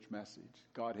Baptist Church message.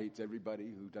 God hates everybody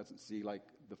who doesn't see like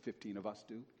the 15 of us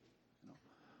do.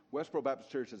 Westboro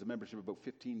Baptist Church has a membership of about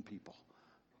 15 people.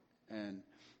 And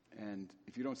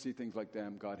if you don't see things like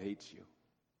them, God hates you.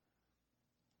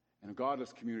 And a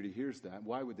godless community hears that.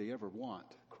 Why would they ever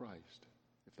want Christ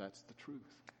if that's the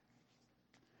truth?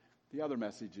 The other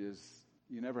message is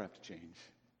you never have to change.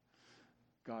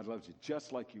 God loves you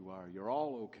just like you are. You're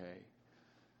all okay.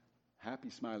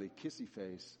 Happy, smiley, kissy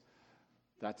face.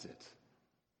 That's it.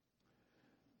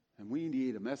 And we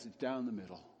need a message down the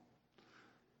middle.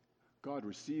 God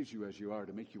receives you as you are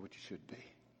to make you what you should be.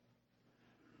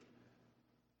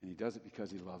 And he does it because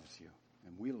he loves you.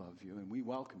 And we love you and we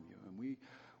welcome you. And we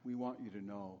want you to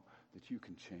know that you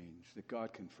can change, that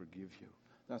God can forgive you.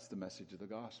 That's the message of the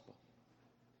gospel.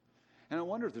 And I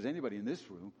wonder if there's anybody in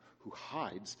this room who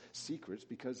hides secrets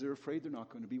because they're afraid they're not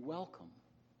going to be welcome.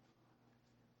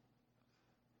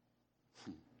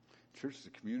 Church is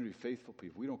a community of faithful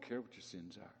people. We don't care what your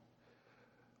sins are.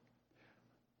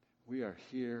 We are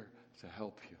here to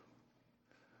help you.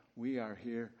 We are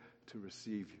here to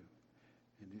receive you.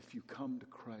 And if you come to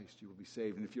Christ, you will be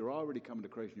saved. And if you're already coming to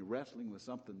Christ and you're wrestling with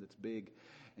something that's big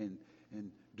and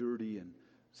dirty and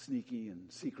sneaky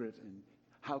and secret, and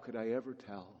how could I ever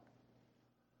tell?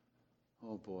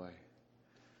 Oh boy.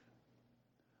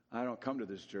 I don't come to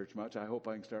this church much. I hope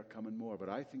I can start coming more. But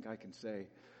I think I can say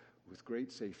with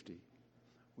great safety,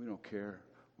 we don't care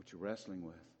what you're wrestling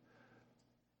with.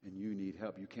 And you need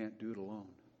help. You can't do it alone.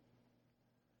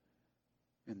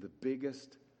 And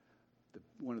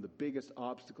one of the biggest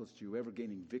obstacles to you ever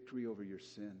gaining victory over your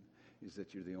sin is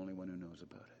that you're the only one who knows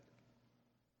about it.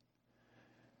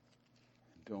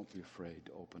 And don't be afraid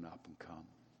to open up and come.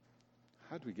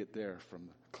 How do we get there from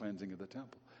the cleansing of the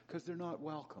temple? Because they're not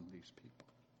welcome, these people.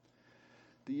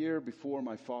 The year before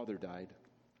my father died,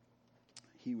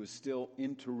 he was still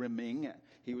interiming.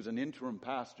 He was an interim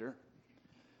pastor.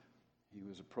 He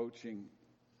was approaching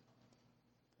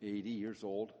 80 years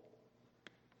old.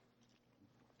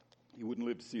 He wouldn't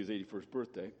live to see his 81st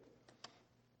birthday.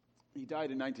 He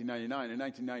died in 1999. In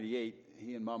 1998,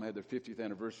 he and Mom had their 50th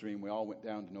anniversary, and we all went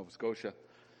down to Nova Scotia.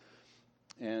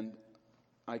 And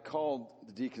I called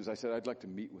the deacons. I said, I'd like to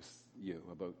meet with you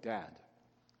about Dad.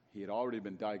 He had already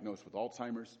been diagnosed with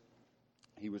Alzheimer's.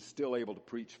 He was still able to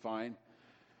preach fine.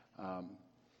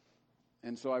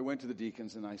 And so I went to the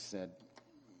deacons and I said,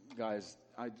 guys,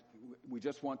 we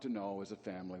just want to know as a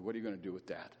family, what are you going to do with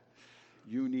Dad?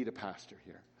 You need a pastor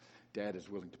here. Dad is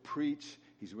willing to preach.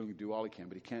 He's willing to do all he can,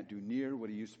 but he can't do near what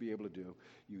he used to be able to do.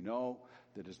 You know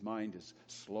that his mind is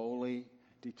slowly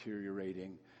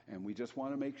deteriorating, and we just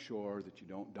want to make sure that you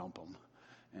don't dump him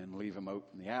and leave him out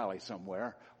in the alley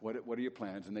somewhere. What are your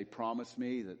plans? And they promised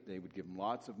me that they would give him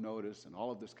lots of notice and all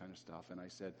of this kind of stuff. And I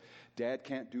said, Dad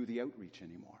can't do the outreach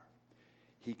anymore.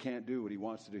 He can't do what he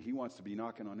wants to do. He wants to be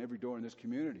knocking on every door in this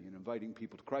community and inviting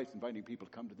people to Christ, inviting people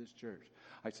to come to this church.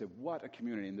 I said, what a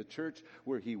community. And the church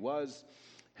where he was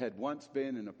had once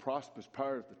been in a prosperous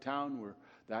part of the town where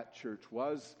that church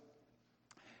was.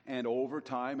 And over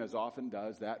time, as often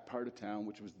does, that part of town,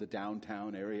 which was the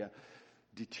downtown area,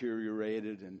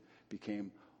 deteriorated and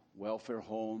became welfare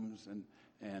homes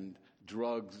and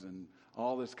drugs and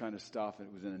all this kind of stuff. And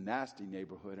it was in a nasty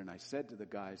neighborhood. And I said to the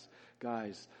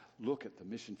guys, look at the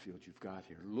mission field you've got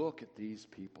here. Look at these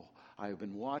people. I have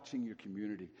been watching your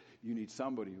community. You need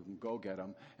somebody who can go get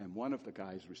them. And one of the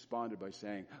guys responded by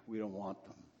saying, we don't want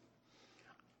them.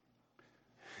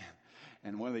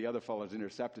 And one of the other fellows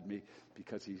intercepted me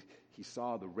because he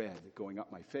saw the red going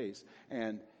up my face.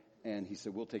 And he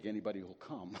said, we'll take anybody who'll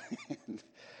come.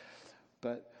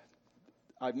 But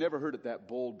I've never heard it that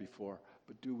bold before.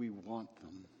 But do we want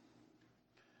them?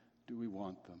 Do we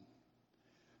want them?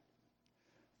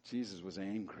 Jesus was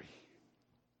angry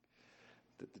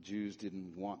that the Jews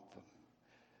didn't want them.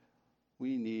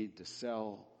 We need to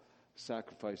sell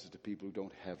sacrifices to people who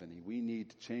don't have any. We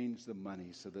need to change the money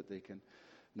so that they can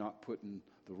not put in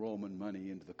the Roman money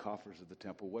into the coffers of the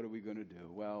temple. What are we going to do?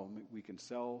 Well, we can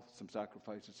sell some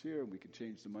sacrifices here and we can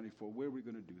change the money for. Where are we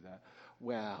going to do that?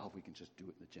 Well, we can just do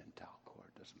it in the Gentile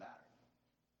court. It doesn't matter.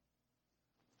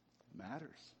 It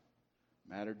matters. It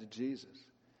mattered to Jesus.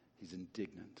 He's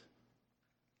indignant.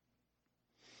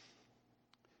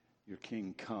 Your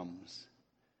king comes.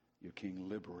 Your king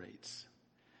liberates.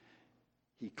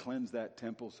 He cleansed that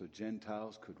temple so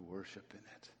Gentiles could worship in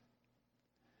it.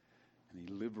 And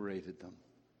he liberated them.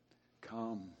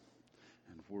 Come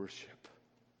and worship.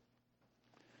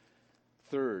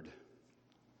 Third,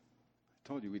 I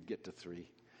told you we'd get to 3.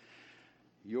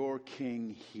 Your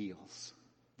king heals.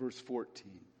 Verse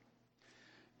 14.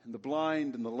 And the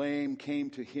blind and the lame came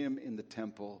to him in the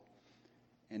temple,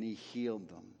 and he healed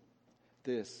them.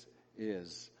 This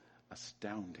is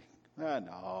astounding.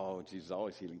 No, Jesus is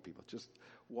always healing people. Just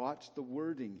watch the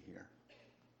wording here.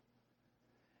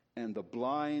 And the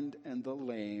blind and the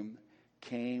lame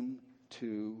came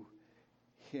to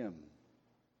him.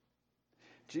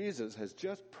 Jesus has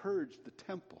just purged the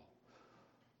temple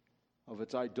of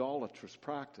its idolatrous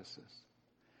practices.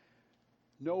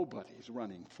 Nobody's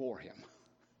running for him.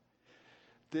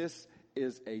 This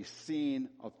is a scene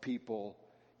of people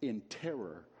in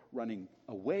terror running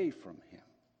away from him.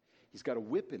 He's got a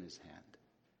whip in his hand.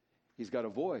 He's got a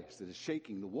voice that is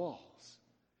shaking the walls.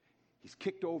 He's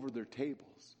kicked over their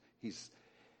tables. He's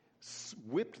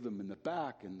whipped them in the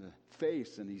back and the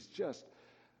face, and he's just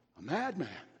a madman.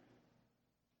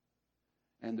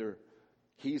 And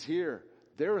he's here.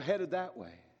 They're headed that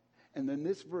way. And then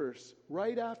this verse,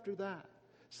 right after that,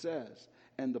 says,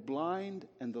 and the blind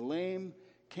and the lame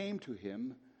came to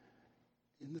him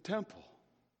in the temple.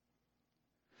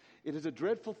 It is a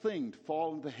dreadful thing to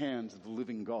fall into the hands of the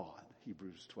living God,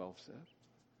 Hebrews 12 says.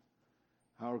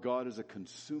 Our God is a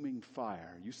consuming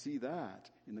fire. You see that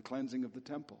in the cleansing of the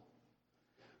temple.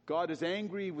 God is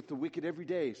angry with the wicked every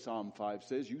day, Psalm 5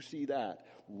 says. You see that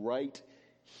right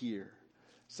here.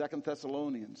 2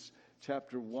 Thessalonians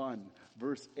chapter 1,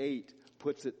 verse 8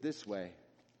 puts it this way.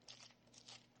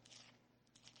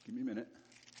 Give me a minute.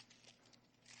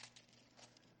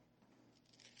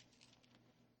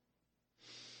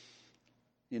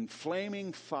 In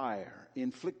flaming fire,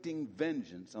 inflicting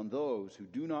vengeance on those who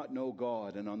do not know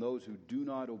God and on those who do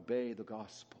not obey the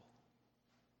gospel.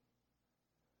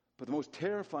 But the most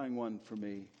terrifying one for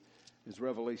me is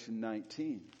Revelation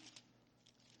 19,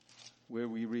 where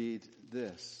we read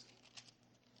this.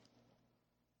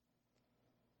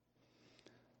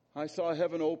 I saw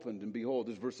heaven opened, and behold,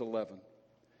 this is verse 11.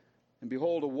 And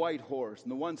behold, a white horse,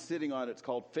 and the one sitting on it is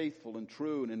called Faithful and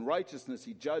True, and in righteousness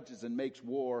he judges and makes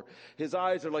war. His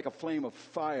eyes are like a flame of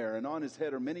fire, and on his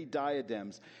head are many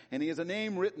diadems. And he has a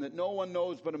name written that no one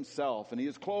knows but himself. And he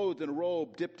is clothed in a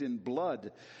robe dipped in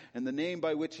blood. And the name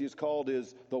by which he is called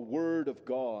is the Word of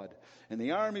God. And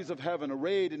the armies of heaven,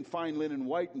 arrayed in fine linen,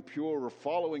 white and pure, are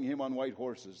following him on white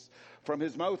horses. From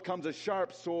his mouth comes a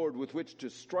sharp sword with which to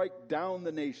strike down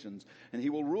the nations, and he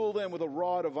will rule them with a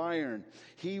rod of iron.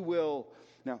 He will,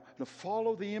 now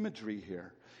follow the imagery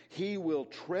here. He will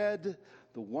tread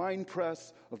the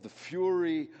winepress of the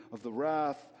fury of the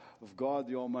wrath of God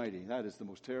the Almighty. That is the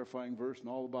most terrifying verse in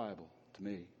all the Bible to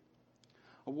me.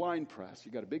 A winepress,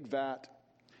 you got a big vat,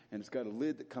 and it's got a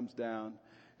lid that comes down,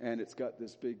 and it's got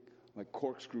this big, like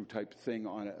corkscrew type thing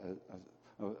on it,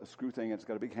 a screw thing, and it's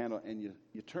got a big handle, and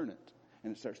you turn it,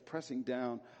 and it starts pressing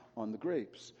down on the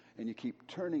grapes, and you keep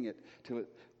turning it till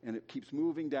it keeps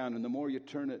moving down, and the more you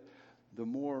turn it, the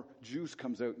more juice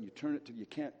comes out, and you turn it till you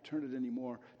can't turn it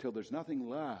anymore, till there's nothing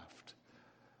left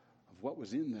of what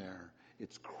was in there.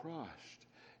 It's crushed,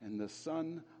 and the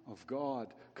Son of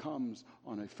God comes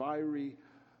on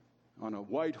a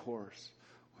white horse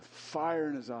with fire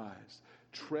in his eyes,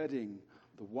 treading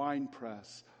the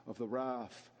winepress of the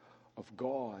wrath of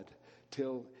God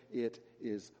till it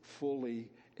is fully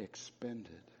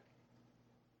expended.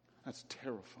 That's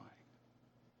terrifying.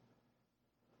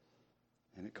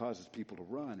 And it causes people to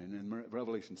run. And in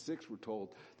Revelation 6, we're told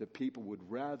that people would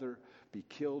rather be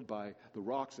killed by the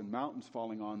rocks and mountains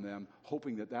falling on them,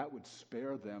 hoping that that would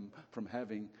spare them from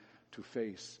having to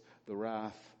face the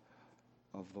wrath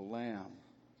of the Lamb.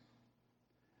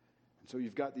 And so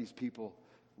you've got these people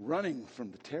running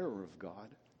from the terror of God.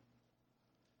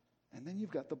 And then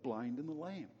you've got the blind and the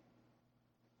lame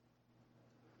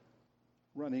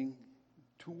running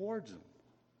towards him.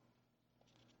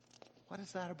 What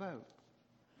is that about?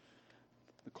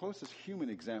 The closest human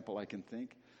example I can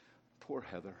think, poor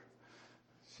Heather.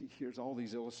 She hears all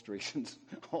these illustrations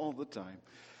all the time.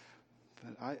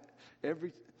 But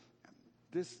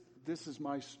this is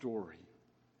my story.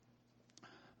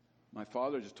 My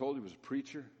father, I just told you, was a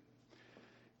preacher.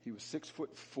 He was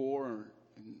 6'4",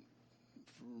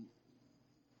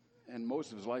 and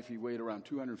most of his life he weighed around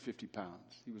 250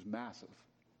 pounds. He was massive.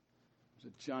 He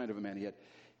was a giant of a man.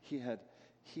 He had.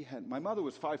 My mother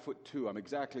was 5'2". I'm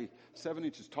exactly 7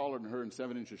 inches taller than her and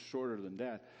 7 inches shorter than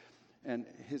Dad. And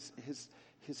his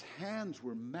hands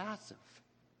were massive.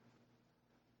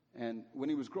 And when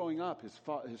he was growing up, his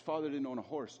father didn't own a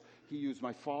horse. He used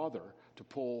my father to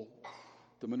pull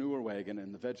the manure wagon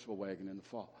and the vegetable wagon in the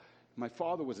fall. My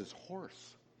father was his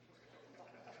horse.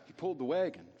 He pulled the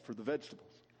wagon for the vegetables.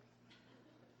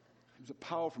 He was a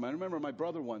powerful man. I remember my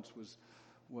brother once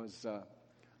was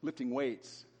lifting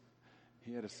weights.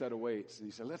 He had a set of weights, and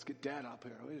he said, "Let's get Dad up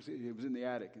here." He was in the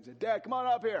attic. He said, "Dad, come on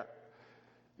up here."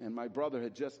 And my brother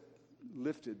had just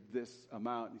lifted this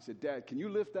amount. He said, "Dad, can you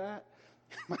lift that?"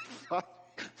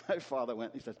 My father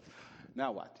went, he said,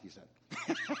 "Now what?" He said.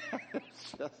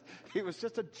 He was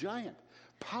just a giant,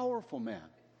 powerful man.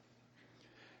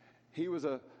 He was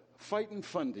a fighting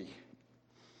fundy.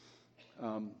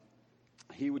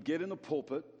 He would get in the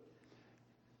pulpit,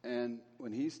 and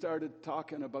when he started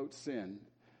talking about sin,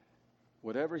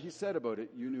 whatever he said about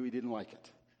it, you knew he didn't like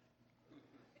it.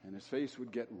 And his face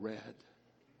would get red.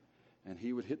 And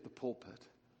he would hit the pulpit.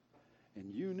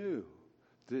 And you knew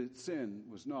that sin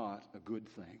was not a good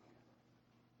thing.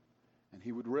 And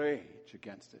he would rage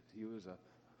against it. He was a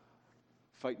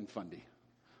fighting fundy,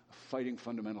 a fighting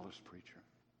fundamentalist preacher.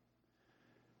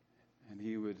 And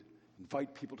he would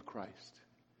invite people to Christ.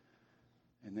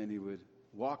 And then he would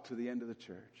walk to the end of the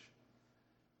church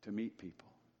to meet people.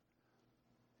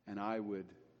 And I would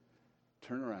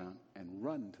turn around and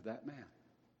run to that man.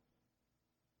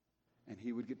 And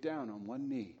he would get down on one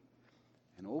knee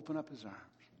and open up his arms.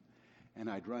 And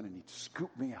I'd run and he'd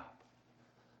scoop me up.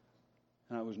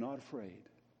 And I was not afraid.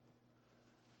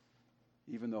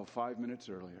 Even though 5 minutes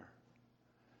earlier,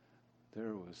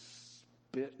 there was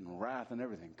spit and wrath and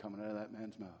everything coming out of that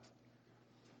man's mouth.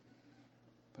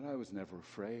 But I was never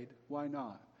afraid. Why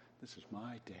not? This is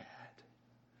my dad.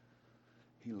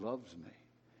 He loves me.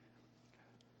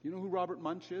 You know who Robert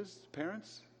Munch is,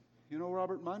 parents? You know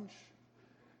Robert Munch?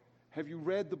 Have you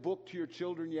read the book to your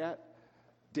children yet?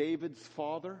 David's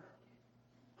Father?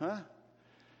 Huh?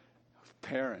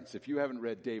 Parents, if you haven't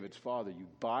read David's Father, you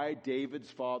buy David's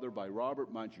Father by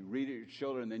Robert Munch, you read it to your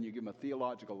children, and then you give them a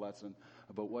theological lesson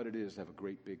about what it is to have a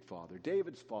great big father.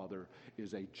 David's father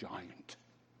is a giant.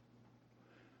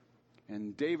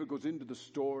 And David goes into the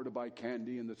store to buy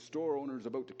candy, and the store owner is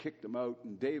about to kick them out,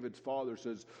 and David's father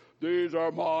says, "These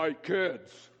are my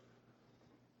kids."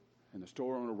 And the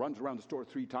store owner runs around the store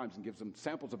 3 times and gives them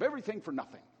samples of everything for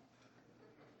nothing.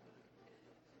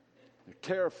 They're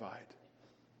terrified.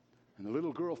 And the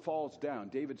little girl falls down.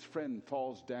 David's friend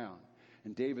falls down.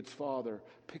 And David's father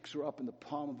picks her up in the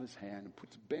palm of his hand and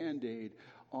puts a Band-Aid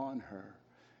on her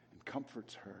and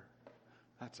comforts her.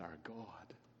 That's our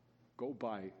God. Go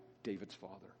buy David's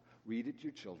Father. Read it to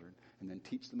your children and then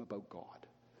teach them about God.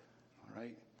 All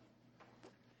right?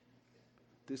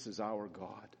 This is our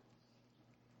God.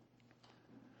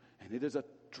 And it is a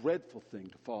dreadful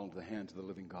thing to fall into the hands of the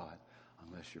living God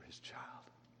unless you're his child.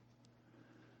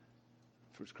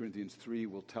 1 Corinthians 3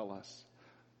 will tell us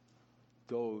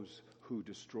those who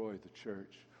destroy the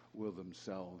church will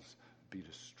themselves be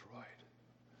destroyed.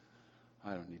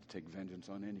 I don't need to take vengeance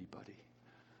on anybody.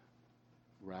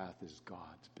 Wrath is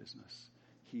God's business.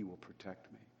 He will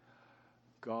protect me.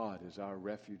 God is our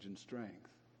refuge and strength,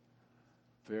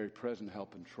 very present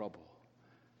help in trouble.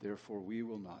 Therefore we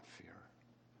will not fear.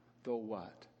 Though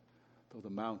what? Though the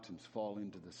mountains fall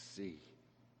into the sea.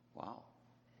 Wow.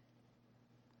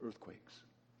 Earthquakes,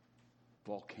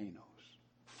 volcanoes,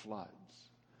 floods.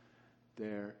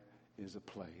 There is a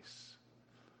place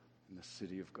in the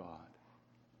city of God.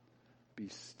 Be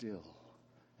still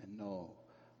and know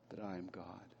that I am God.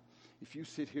 If you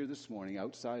sit here this morning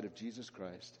outside of Jesus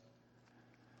Christ,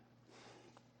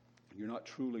 you're not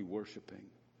truly worshiping.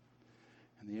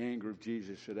 And the anger of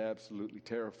Jesus should absolutely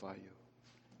terrify you.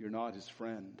 You're not his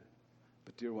friend.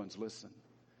 But dear ones, listen.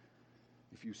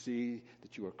 If you see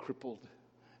that you are crippled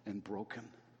and broken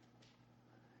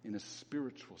in a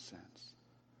spiritual sense,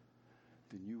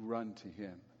 then you run to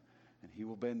him, and he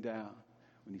will bend down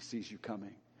when he sees you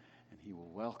coming, and he will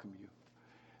welcome you.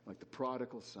 Like the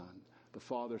prodigal son, the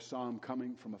father saw him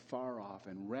coming from afar off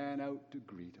and ran out to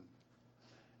greet him.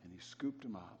 And he scooped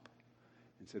him up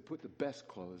and said, put the best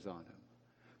clothes on him.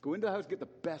 Go into the house, get the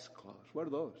best clothes. What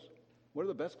are those? What are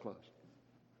the best clothes?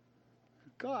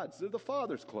 God's. They're the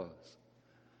Father's clothes.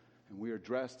 And we are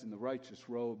dressed in the righteous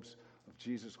robes of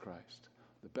Jesus Christ.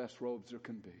 The best robes there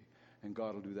can be. And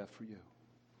God will do that for you.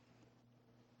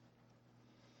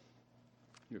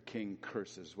 Your king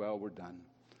curses. Well, we're done.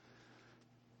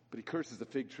 But he curses the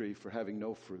fig tree for having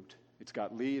no fruit. It's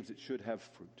got leaves. It should have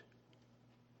fruit.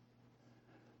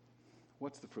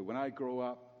 What's the fruit? When I grow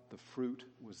up, the fruit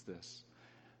was this.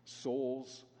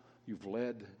 Souls you've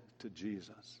led to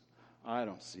Jesus. I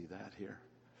don't see that here.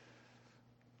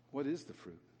 What is the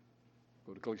fruit?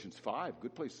 Go to Galatians 5.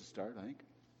 Good place to start, I think.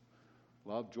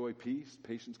 Love, joy, peace,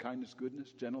 patience, kindness, goodness,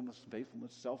 gentleness,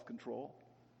 faithfulness, self-control.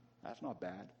 That's not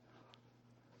bad.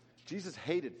 Jesus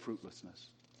hated fruitlessness.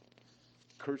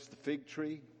 Cursed the fig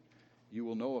tree. You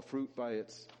will know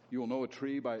a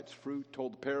tree by its fruit.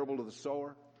 Told the parable of the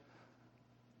sower.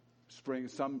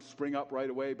 Some spring up right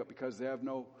away, but because they have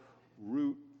no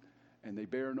root and they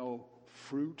bear no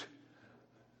fruit,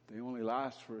 they only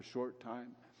last for a short time.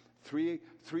 Three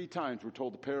times we're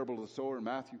told the parable of the sower in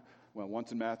Matthew. Well,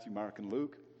 once in Matthew, Mark, and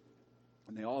Luke.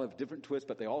 And they all have different twists,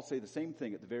 but they all say the same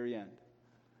thing at the very end.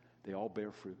 They all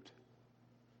bear fruit.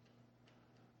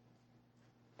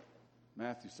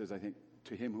 Matthew says, I think,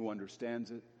 to him who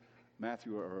understands it.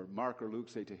 Matthew or Mark or Luke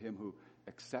say to him who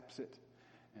accepts it.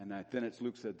 And then it's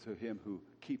Luke said to him who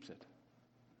keeps it.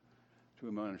 To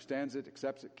him who understands it,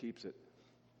 accepts it, keeps it.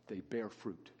 They bear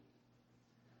fruit.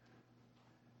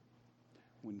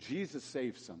 When Jesus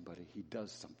saves somebody, he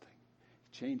does something.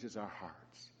 He changes our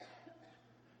hearts.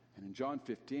 And in John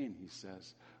 15, he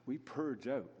says, we purge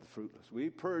out the fruitless. We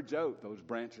purge out those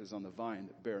branches on the vine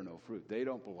that bear no fruit. They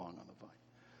don't belong on the vine.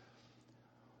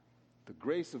 The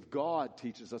grace of God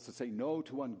teaches us to say no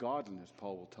to ungodliness,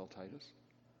 Paul will tell Titus.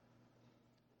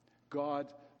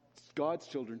 God's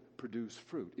children produce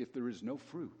fruit. If there is no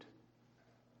fruit,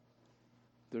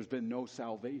 there's been no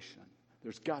salvation.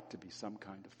 There's got to be some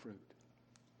kind of fruit.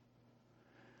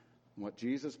 And what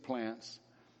Jesus plants,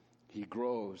 he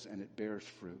grows and it bears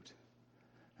fruit.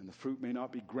 And the fruit may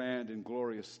not be grand and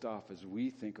glorious stuff as we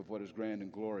think of what is grand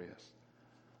and glorious,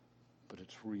 but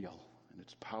it's real and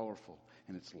it's powerful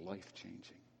and it's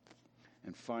life-changing.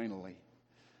 And finally,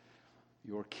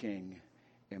 your King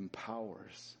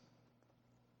empowers.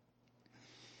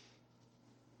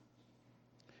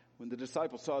 When the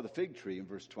disciples saw the fig tree in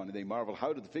verse 20, they marveled,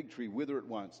 how did the fig tree wither at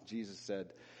once? Jesus said,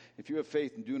 if you have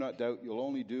faith and do not doubt, you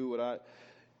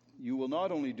will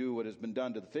not only do what has been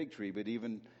done to the fig tree, but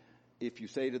even if you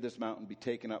say to this mountain, be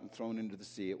taken up and thrown into the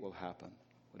sea, it will happen.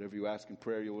 Whatever you ask in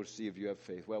prayer, you will receive if you have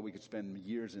faith. Well, we could spend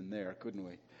years in there, couldn't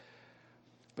we?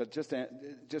 But just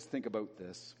think about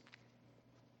this.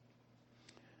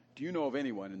 Do you know of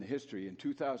anyone in the history, in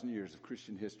 2,000 years of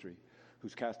Christian history,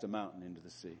 who's cast a mountain into the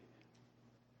sea?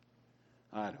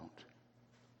 I don't.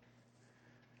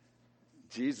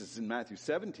 Jesus in Matthew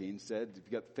 17 said, if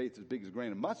you've got faith as big as a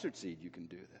grain of mustard seed, you can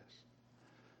do this.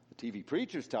 The TV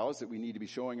preachers tell us that we need to be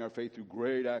showing our faith through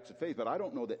great acts of faith, but I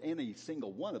don't know that any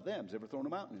single one of them has ever thrown a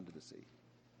mountain into the sea.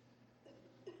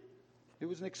 It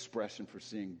was an expression for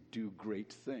seeing do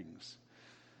great things.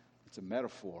 It's a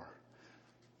metaphor.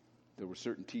 There were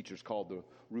certain teachers called the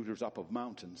rooters up of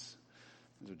mountains.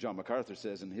 As John MacArthur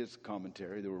says in his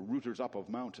commentary, there were rooters up of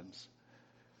mountains.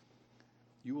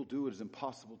 You will do what is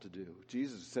impossible to do.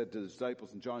 Jesus said to the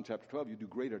disciples in John chapter 12, you do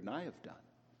greater than I have done.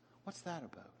 What's that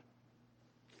about?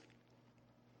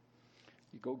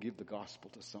 You go give the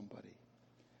gospel to somebody.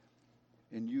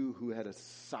 And you who had a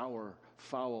sour,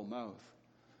 foul mouth,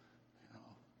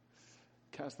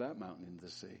 cast that mountain into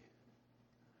the sea.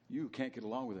 You can't get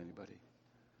along with anybody.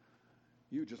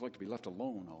 You just like to be left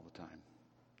alone all the time.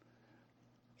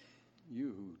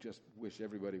 You who just wish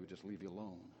everybody would just leave you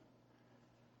alone.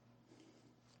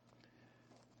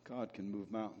 God can move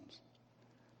mountains.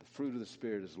 The fruit of the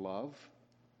Spirit is love,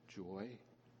 joy,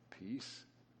 peace,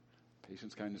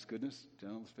 patience, kindness, goodness,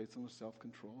 gentleness, faithfulness,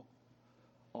 self-control.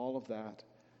 All of that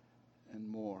and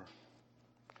more.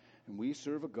 And we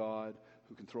serve a God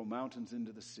who can throw mountains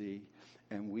into the sea.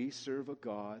 And we serve a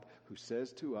God who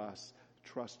says to us,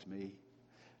 trust me.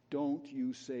 Don't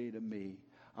you say to me,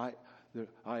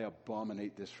 I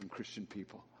abominate this from Christian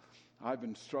people. I've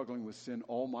been struggling with sin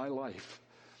all my life,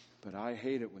 but I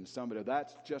hate it when somebody,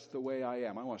 that's just the way I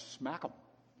am. I want to smack them.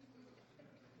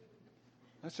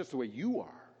 That's just the way you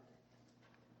are.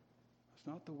 It's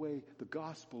not the way the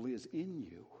gospel is in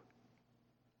you.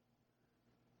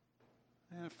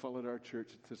 And I followed our church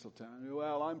at Thistletown.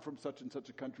 Well, I'm from such and such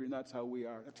a country, and that's how we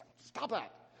are. Stop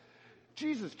that.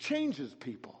 Jesus changes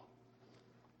people.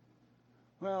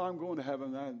 Well, I'm going to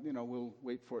heaven. We'll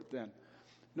wait for it then.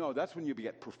 No, that's when you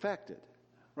get perfected.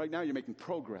 Right now, you're making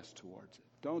progress towards it.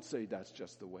 Don't say that's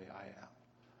just the way I am.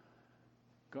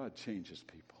 God changes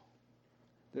people.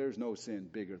 There's no sin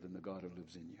bigger than the God who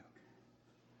lives in you.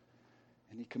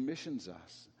 And he commissions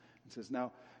us and says,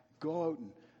 now, go out and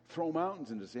throw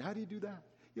mountains into the sea. How do you do that?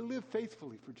 You live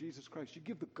faithfully for Jesus Christ. You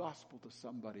give the gospel to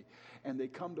somebody, and they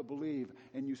come to believe,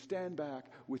 and you stand back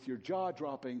with your jaw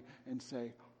dropping and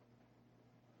say,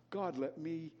 God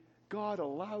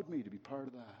allowed me to be part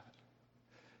of that.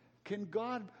 Can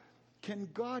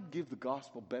God give the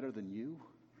gospel better than you?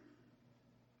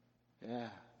 Yeah.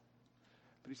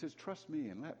 But he says, trust me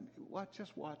and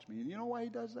just watch me. And you know why he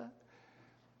does that?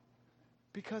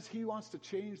 Because he wants to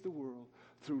change the world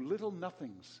through little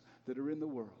nothings that are in the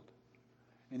world.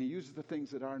 And he uses the things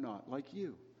that are not, like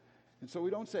you. And so we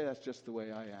don't say that's just the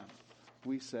way I am.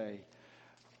 We say,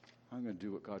 I'm going to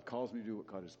do what God calls me to do, what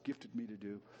God has gifted me to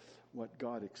do, what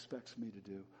God expects me to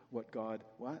do, what God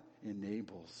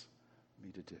enables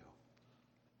me to do.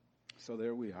 So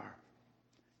there we are.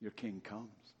 Your King comes.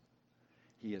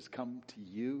 He has come to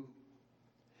you,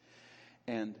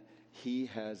 and he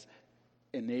has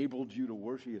enabled you to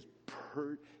worship.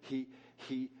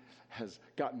 He has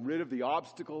gotten rid of the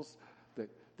obstacles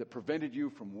that prevented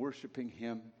you from worshiping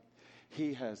him.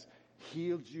 He has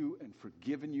healed you and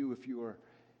forgiven you if you are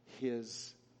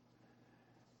his.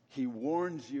 He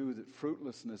warns you that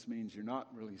fruitlessness means you're not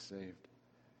really saved.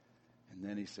 And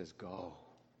then he says, go.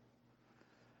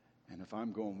 And if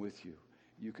I'm going with you,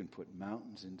 you can put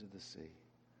mountains into the sea.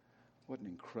 What an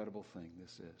incredible thing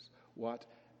this is. What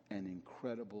an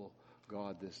incredible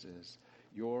God this is.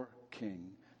 Your King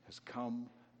has come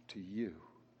to you,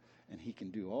 and he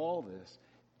can do all this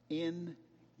in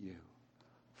you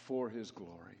for his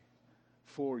glory,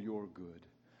 for your good,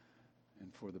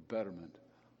 and for the betterment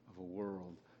of a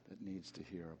world that needs to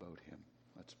hear about him.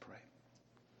 Let's pray.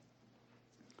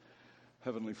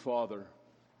 Heavenly Father,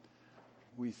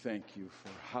 we thank you for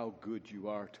how good you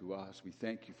are to us. We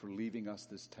thank you for leaving us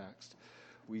this text.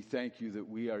 We thank you that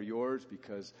we are yours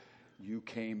because you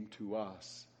came to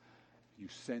us. You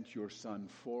sent your Son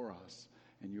for us,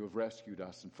 and you have rescued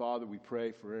us. And Father, we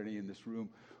pray for any in this room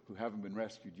who haven't been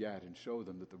rescued yet, and show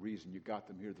them that the reason you got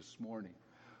them here this morning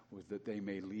was that they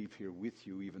may leave here with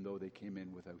you even though they came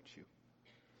in without you.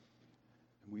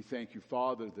 And we thank you,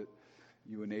 Father, that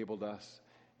you enabled us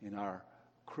in our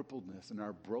crippledness, in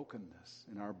our brokenness,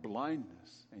 in our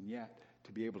blindness, and yet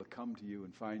to be able to come to you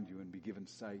and find you and be given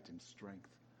sight and strength.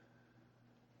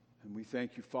 And we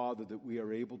thank you, Father, that we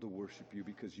are able to worship you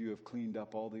because you have cleaned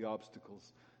up all the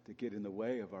obstacles that get in the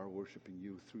way of our worshiping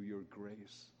you through your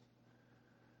grace.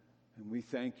 And we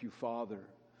thank you, Father,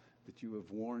 that you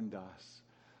have warned us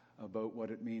about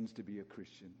what it means to be a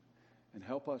Christian. And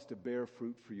help us to bear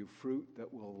fruit for you, fruit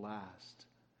that will last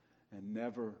and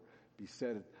never be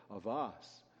said of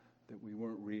us that we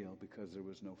weren't real because there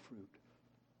was no fruit.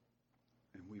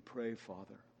 And we pray,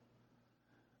 Father,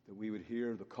 that we would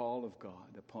hear the call of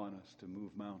God upon us to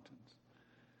move mountains.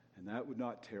 And that would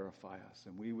not terrify us,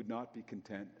 and we would not be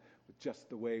content with just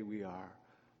the way we are,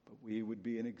 but we would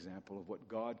be an example of what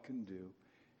God can do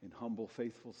in humble,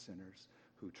 faithful sinners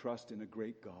who trust in a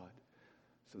great God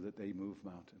so that they move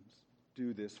mountains.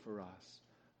 Do this for us,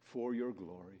 for your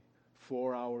glory,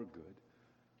 for our good,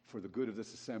 for the good of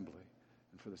this assembly,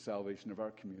 and for the salvation of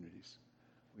our communities.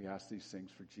 We ask these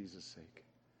things for Jesus' sake.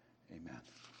 Amen. Amen.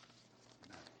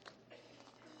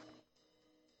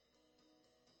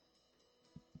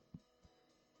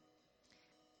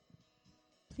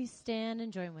 Please stand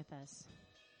and join with us.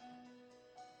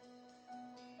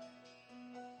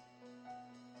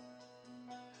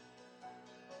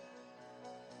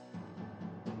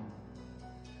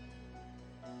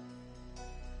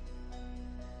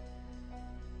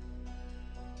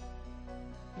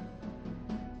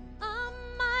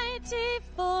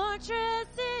 Fortress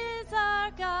is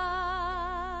our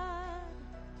God,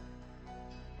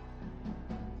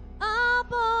 a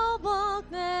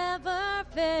bulwark never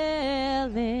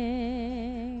failing,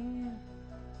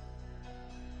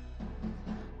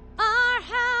 our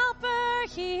helper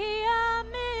here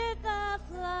amid the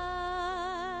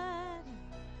flood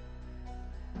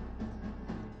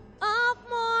of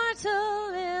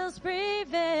mortal ills.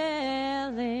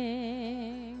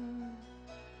 willing.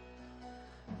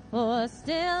 For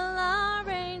still our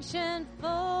ancient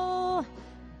foe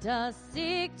does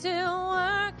seek to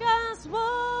work us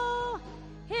woe.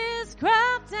 His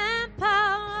craft and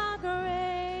power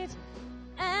great,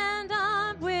 and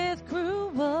armed with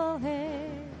cruel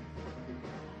hate.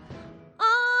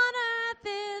 On earth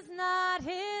is not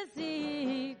his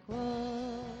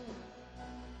equal.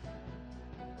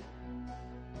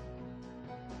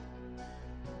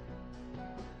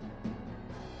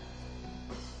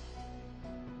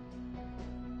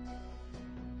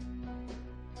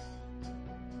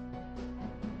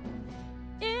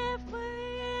 If we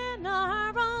in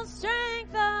our own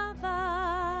strength abide,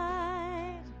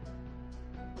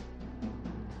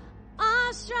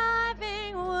 our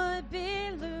striving would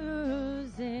be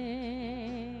losing.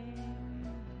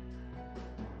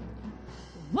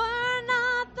 Were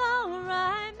not the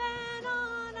right man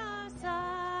on our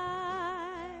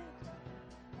side,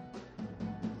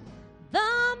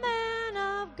 the man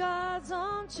of God's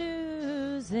own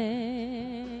choosing.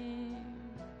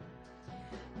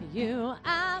 You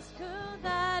ask who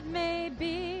that may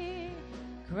be.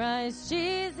 Christ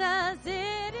Jesus,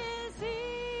 it is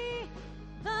He,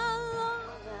 the Lord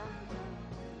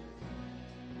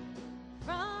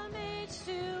from age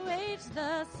to age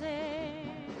the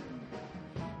same,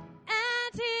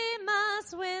 and He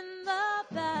must win the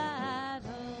battle.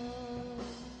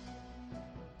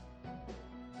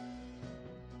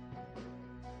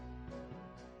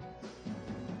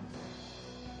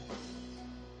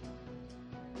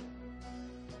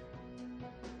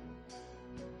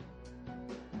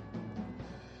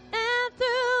 And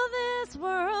through this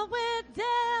world with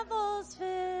devils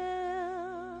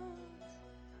filled,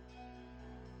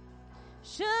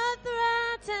 should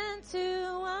threaten to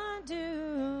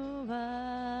undo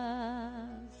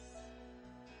us,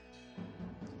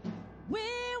 we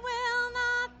will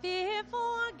not fear,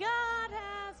 for God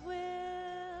has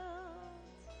willed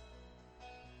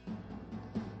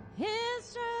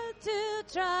His truth to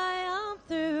triumph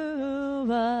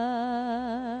through us.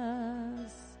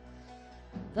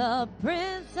 The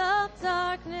Prince of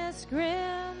Darkness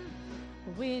grim,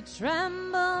 we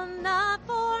tremble not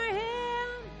for him.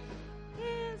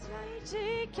 His rage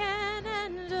he can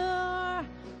endure,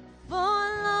 for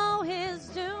lo, his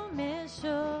doom is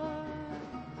sure.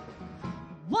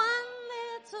 One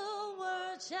little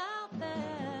word shall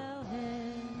fail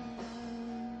him.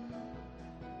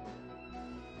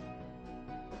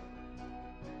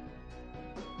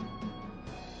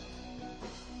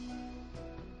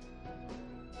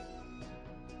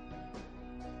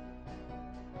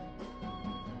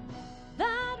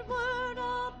 That word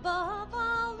above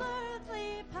all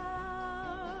earthly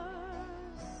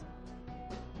powers,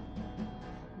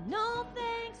 no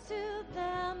thanks to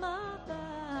them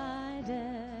abideth.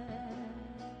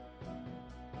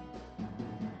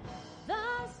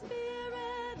 The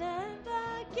Spirit and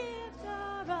the gift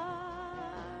are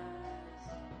ours,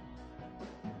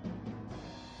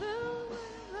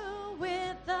 through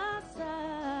with us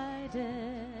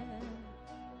guided.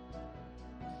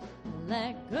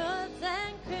 Let goods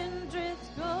and kindreds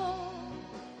go,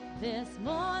 this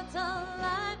mortal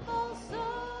life also.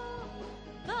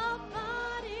 The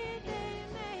body they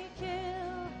may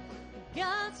kill,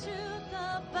 God's truth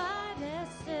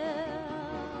abideth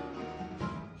still.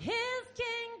 His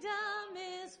kingdom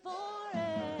is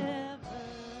forever.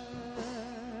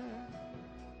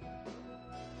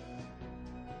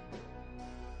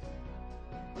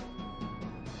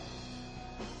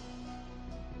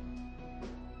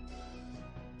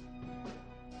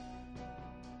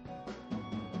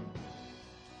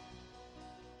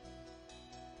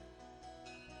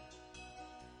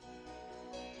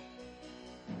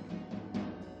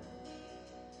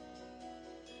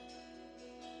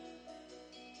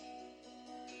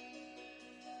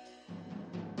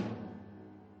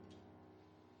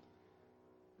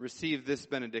 Receive this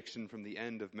benediction from the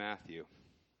end of Matthew.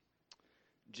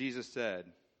 Jesus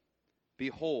said,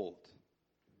 "Behold,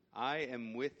 I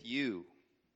am with you